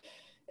giro,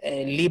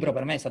 il libro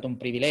per me è stato un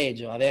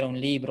privilegio, avere un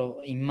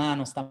libro in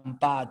mano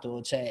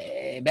stampato,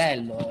 cioè è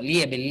bello, lì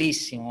è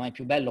bellissimo, è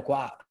più bello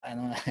qua,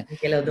 Anche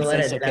nel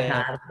l'odore senso della che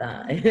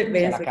carta. c'è la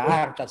Penso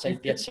carta, c'è il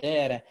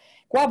piacere.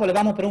 Qua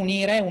volevamo però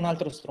unire un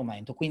altro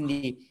strumento,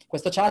 quindi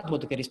questo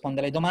chatbot che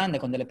risponde alle domande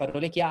con delle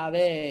parole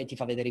chiave, ti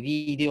fa vedere i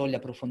video, gli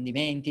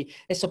approfondimenti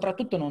e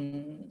soprattutto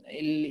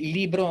il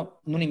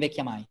libro non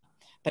invecchia mai,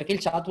 perché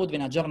il chatbot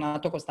viene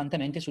aggiornato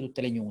costantemente su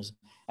tutte le news.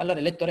 Allora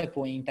il lettore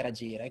può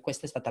interagire e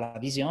questa è stata la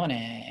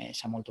visione, e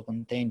siamo molto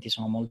contenti,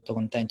 sono molto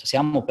contento.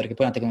 Siamo perché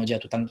poi è una tecnologia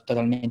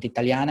totalmente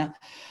italiana,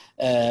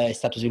 è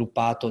stato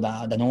sviluppato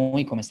da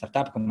noi come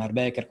startup, come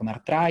Arbecker, come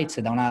Artrites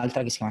e da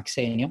un'altra che si chiama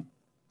Xenio,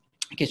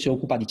 che si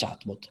occupa di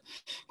chatbot.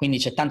 Quindi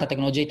c'è tanta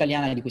tecnologia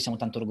italiana di cui siamo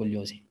tanto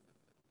orgogliosi.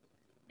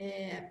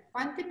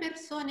 Quante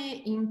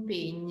persone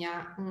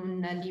impegna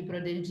un libro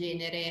del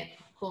genere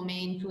come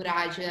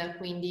entourage,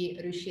 quindi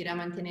riuscire a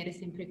mantenere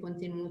sempre i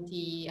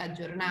contenuti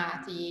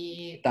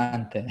aggiornati?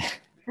 Tante,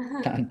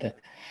 tante.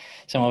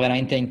 Siamo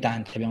veramente in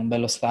tanti, abbiamo un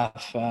bello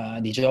staff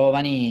di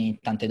giovani,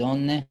 tante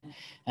donne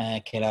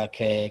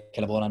che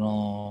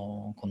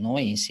lavorano con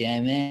noi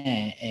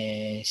insieme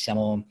e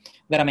siamo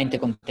veramente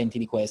contenti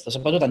di questo,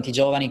 soprattutto tanti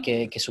giovani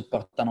che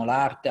supportano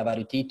l'arte a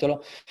vario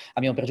titolo.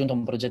 Abbiamo per giunto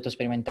un progetto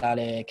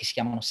sperimentale che si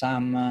chiamano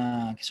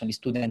SAM, che sono gli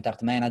Student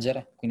Art Manager,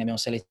 quindi abbiamo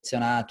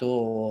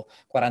selezionato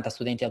 40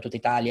 studenti da tutta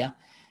Italia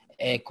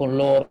e con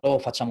loro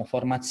facciamo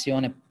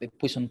formazione e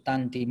poi sono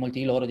tanti, molti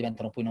di loro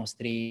diventano poi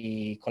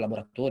nostri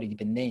collaboratori,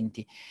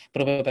 dipendenti,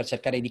 proprio per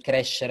cercare di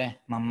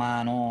crescere man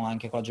mano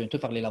anche con la gioventù,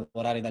 farli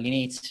lavorare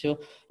dall'inizio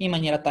in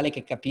maniera tale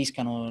che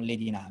capiscano le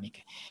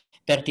dinamiche.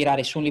 Per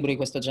tirare su un libro di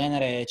questo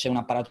genere c'è un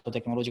apparato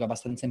tecnologico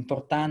abbastanza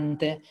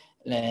importante,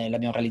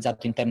 l'abbiamo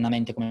realizzato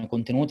internamente come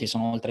contenuti,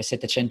 sono oltre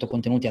 700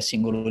 contenuti a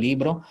singolo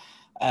libro,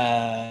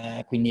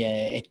 quindi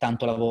è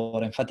tanto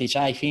lavoro. Infatti dice,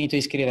 hai finito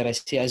di scrivere?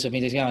 Sì, adesso ho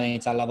finito di scrivere, devo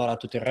iniziare a lavorare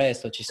tutto il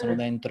resto, ci sono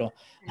dentro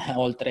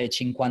oltre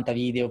 50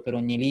 video per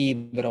ogni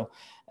libro,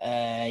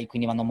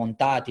 quindi vanno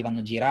montati,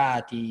 vanno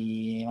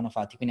girati, vanno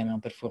fatti, quindi abbiamo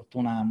per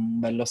fortuna un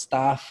bello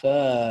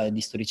staff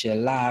di storici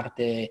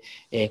dell'arte,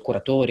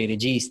 curatori,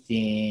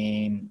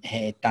 registi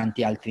e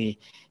tanti altri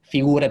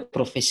figure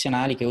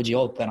professionali che oggi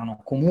operano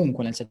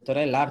comunque nel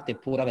settore dell'arte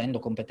pur avendo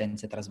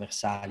competenze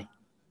trasversali.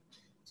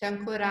 C'è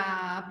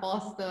ancora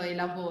posto e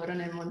lavoro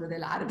nel mondo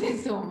dell'arte,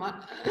 insomma.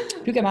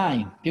 Più che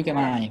mai, più che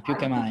mai, più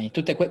che mai.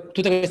 Tutte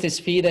queste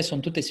sfide sono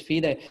tutte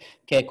sfide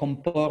che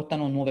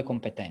comportano nuove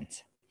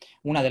competenze.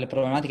 Una delle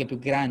problematiche più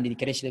grandi di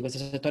crescita di questo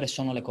settore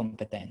sono le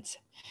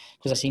competenze.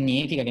 Cosa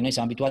significa? Che noi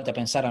siamo abituati a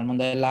pensare al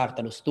mondo dell'arte,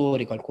 allo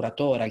storico, al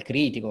curatore, al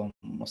critico,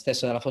 lo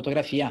stesso della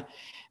fotografia,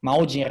 ma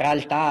oggi in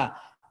realtà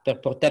per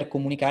poter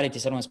comunicare ti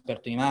serve un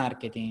esperto di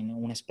marketing,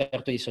 un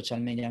esperto di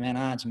social media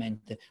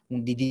management,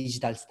 di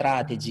digital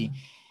strategy.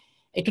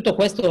 E tutto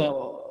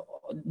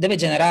questo deve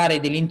generare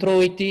degli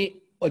introiti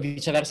o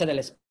viceversa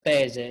delle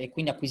spese e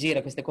quindi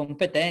acquisire queste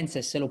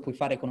competenze, se lo puoi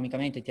fare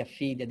economicamente ti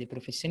affidi a dei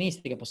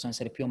professionisti che possono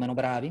essere più o meno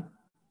bravi,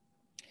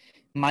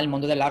 ma il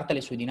mondo dell'arte ha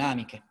le sue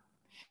dinamiche.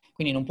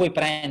 Quindi non puoi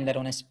prendere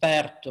un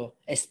esperto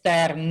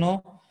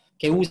esterno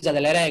che usa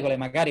delle regole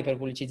magari per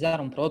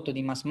pubblicizzare un prodotto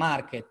di mass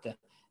market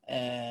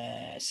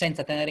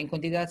senza tenere in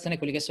considerazione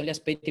quelli che sono gli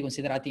aspetti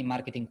considerati in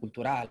marketing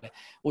culturale,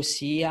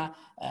 ossia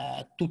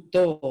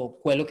tutto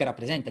quello che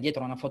rappresenta.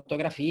 Dietro una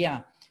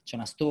fotografia c'è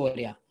una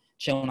storia,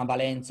 c'è una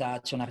valenza,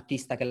 c'è un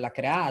artista che l'ha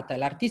creata e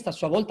l'artista a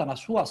sua volta ha una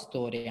sua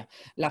storia.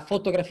 La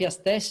fotografia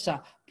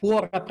stessa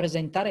può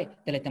rappresentare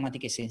delle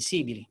tematiche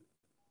sensibili.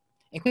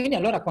 E quindi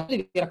allora quando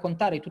devi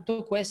raccontare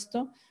tutto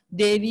questo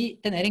devi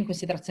tenere in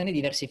considerazione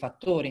diversi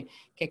fattori,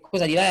 che è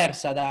cosa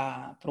diversa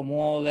da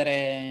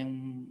promuovere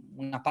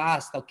una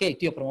pasta. Ok,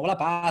 io promuovo la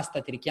pasta,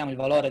 ti richiamo il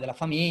valore della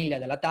famiglia,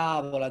 della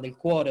tavola, del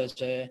cuore,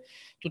 cioè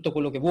tutto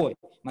quello che vuoi.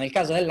 Ma nel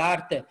caso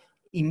dell'arte,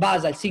 in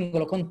base al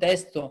singolo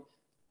contesto,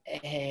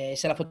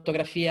 se la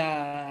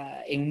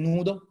fotografia è un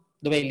nudo,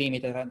 dov'è il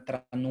limite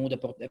tra nudo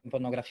e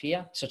pornografia?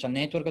 Il social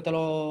network te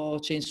lo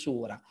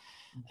censura.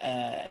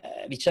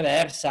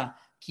 Viceversa,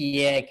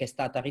 chi è che è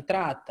stata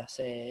ritratta,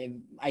 se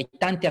hai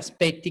tanti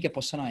aspetti che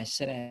possono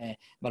essere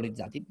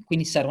valorizzati,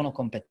 quindi servono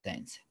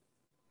competenze.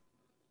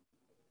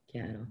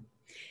 Chiaro.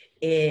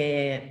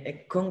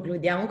 E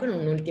concludiamo con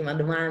un'ultima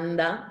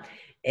domanda,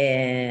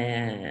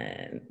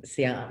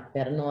 sia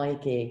per noi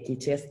che chi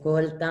ci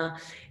ascolta.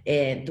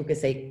 Tu che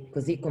sei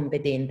così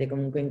competente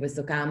comunque in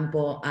questo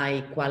campo,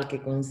 hai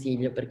qualche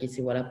consiglio per chi si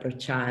vuole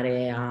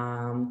approcciare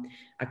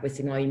a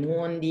questi nuovi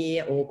mondi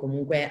o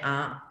comunque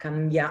a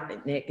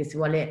cambiare, che si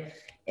vuole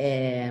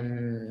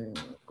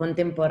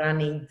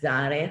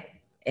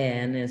contemporaneizzare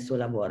nel suo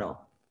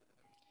lavoro?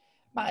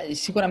 Ma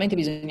sicuramente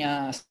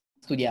bisogna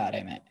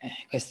studiare,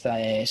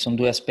 sono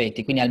due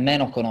aspetti, quindi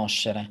almeno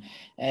conoscere.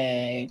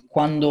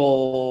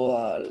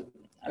 Quando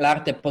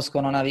l'arte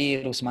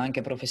post-coronavirus, ma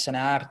anche professione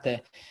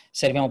arte,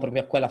 serviamo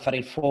proprio a quella, a fare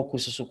il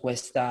focus su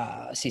questo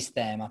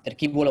sistema. Per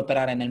chi vuole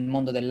operare nel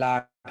mondo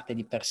dell'arte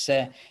di per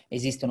sé,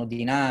 esistono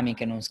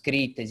dinamiche non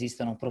scritte,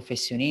 esistono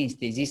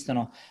professionisti,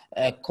 esistono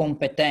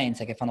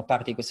competenze che fanno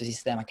parte di questo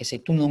sistema che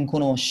se tu non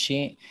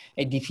conosci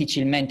è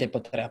difficilmente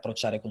potrai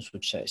approcciare con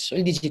successo.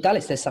 Il digitale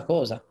è stessa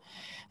cosa,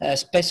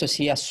 spesso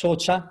si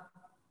associa,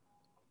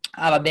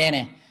 va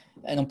bene,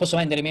 non posso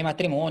vendere i miei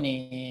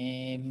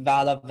matrimoni,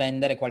 vado a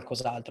vendere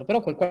qualcos'altro,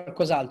 però quel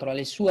qualcos'altro ha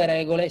le sue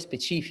regole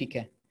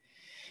specifiche.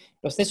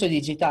 Lo stesso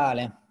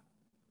digitale,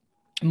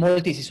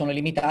 molti si sono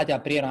limitati a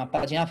aprire una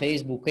pagina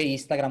Facebook e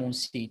Instagram, un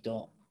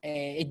sito,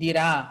 e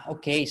dirà,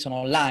 ok, sono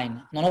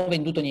online, non ho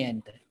venduto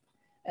niente.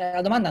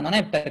 La domanda non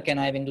è perché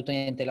non hai venduto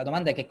niente, la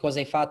domanda è che cosa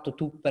hai fatto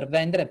tu per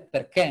vendere e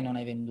perché non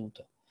hai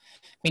venduto.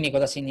 Quindi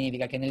cosa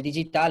significa? Che nel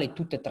digitale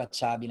tutto è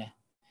tracciabile,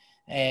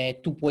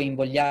 tu puoi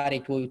invogliare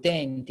i tuoi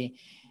utenti.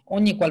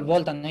 Ogni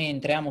qualvolta noi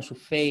entriamo su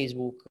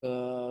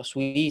Facebook, su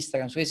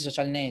Instagram, su questi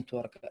social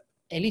network,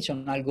 e lì c'è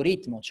un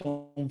algoritmo, c'è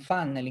un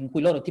funnel in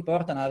cui loro ti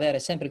portano ad avere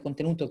sempre il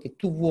contenuto che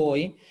tu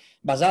vuoi,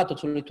 basato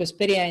sulle tue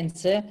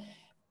esperienze.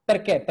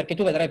 Perché? Perché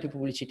tu vedrai più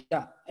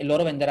pubblicità e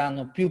loro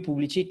venderanno più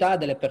pubblicità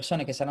delle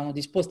persone che saranno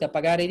disposte a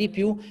pagare di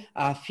più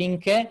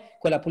affinché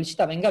quella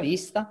pubblicità venga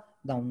vista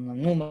da un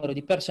numero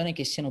di persone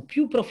che siano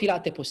più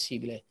profilate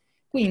possibile.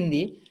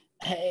 Quindi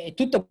è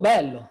tutto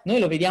bello, noi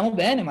lo vediamo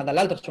bene, ma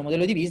dall'altro c'è un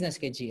modello di business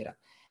che gira.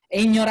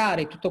 E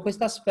ignorare tutto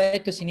questo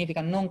aspetto significa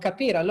non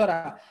capire.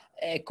 Allora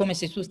è come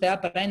se tu stai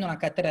aprendo una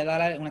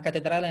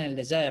cattedrale nel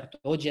deserto.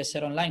 Oggi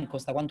essere online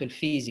costa quanto il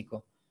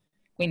fisico.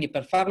 Quindi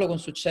per farlo con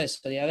successo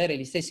devi avere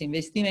gli stessi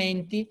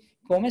investimenti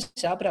come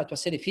se apri la tua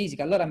sede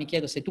fisica. Allora mi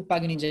chiedo, se tu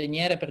paghi un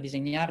ingegnere per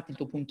disegnarti il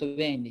tuo punto di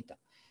vendita,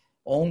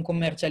 o un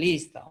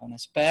commercialista, o un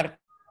esperto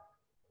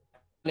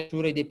di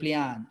lettura e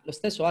dépliant, lo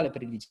stesso vale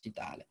per il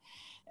digitale.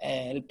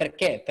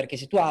 Perché? Perché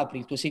se tu apri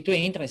il tuo sito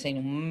internet sei in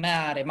un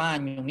mare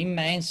magnum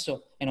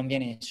immenso e non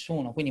viene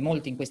nessuno. Quindi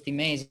molti in questi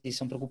mesi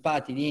sono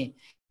preoccupati di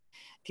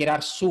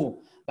tirar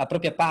su la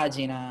propria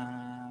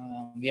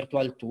pagina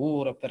virtual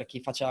tour per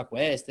chi faceva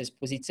queste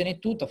esposizioni e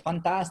tutto,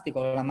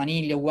 fantastico, la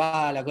maniglia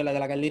uguale a quella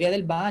della galleria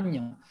del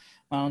bagno,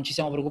 ma non ci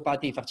siamo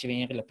preoccupati di farci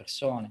venire le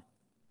persone,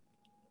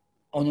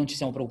 o non ci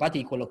siamo preoccupati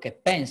di quello che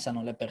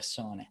pensano le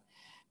persone.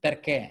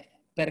 Perché?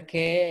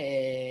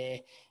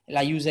 Perché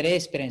la user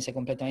experience è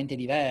completamente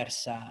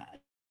diversa.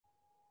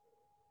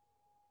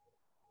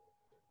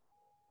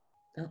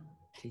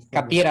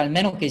 Capire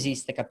almeno che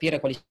esiste, capire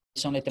quali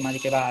sono le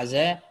tematiche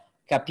base,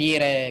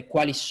 capire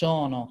quali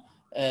sono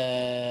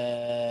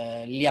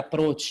gli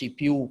approcci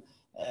più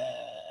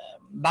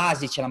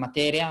basici alla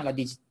materia,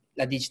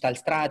 la digital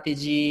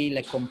strategy,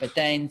 le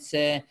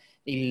competenze,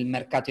 il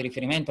mercato di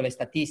riferimento, le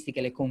statistiche,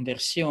 le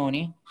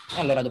conversioni, e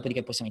allora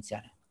dopodiché possiamo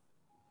iniziare.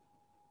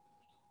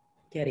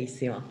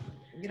 Chiarissimo.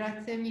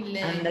 Grazie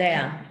mille.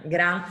 Andrea,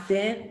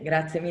 grazie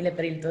mille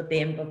per il tuo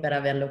tempo, per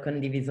averlo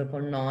condiviso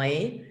con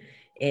noi,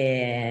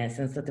 e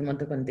sono state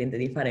molto contente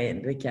di fare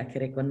 2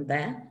 chiacchiere con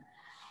te.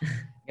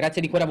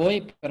 Grazie di cuore a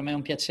voi, per me è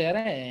un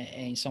piacere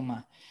e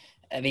insomma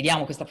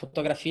vediamo questa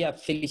fotografia,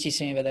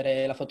 felicissimi di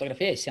vedere la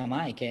fotografia, e sia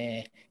mai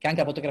che anche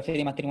la fotografia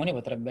di matrimonio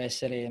potrebbe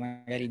essere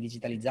magari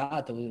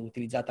digitalizzata o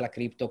utilizzata la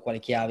cripto quale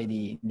chiave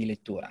di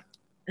lettura.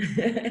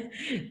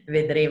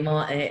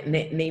 Vedremo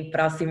nei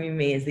prossimi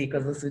mesi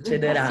cosa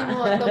succederà. Il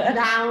prossimo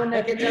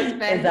lockdown che ci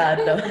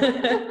aspetta. Esatto.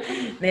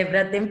 Nel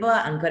frattempo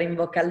ancora in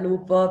bocca al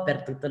lupo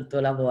per tutto il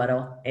tuo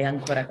lavoro e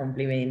ancora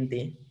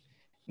complimenti.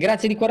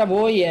 Grazie di cuore a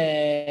voi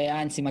e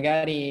anzi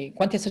magari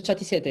quanti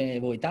associati siete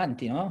voi?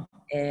 Tanti, no?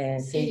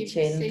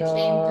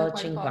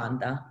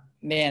 650.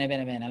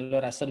 Bene.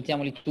 Allora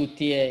salutiamoli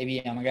tutti e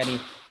via, magari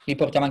li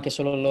portiamo anche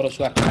solo loro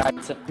su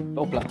Archives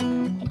per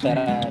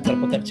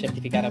poter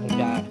certificare la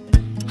propria arte.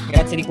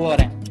 Grazie di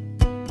cuore.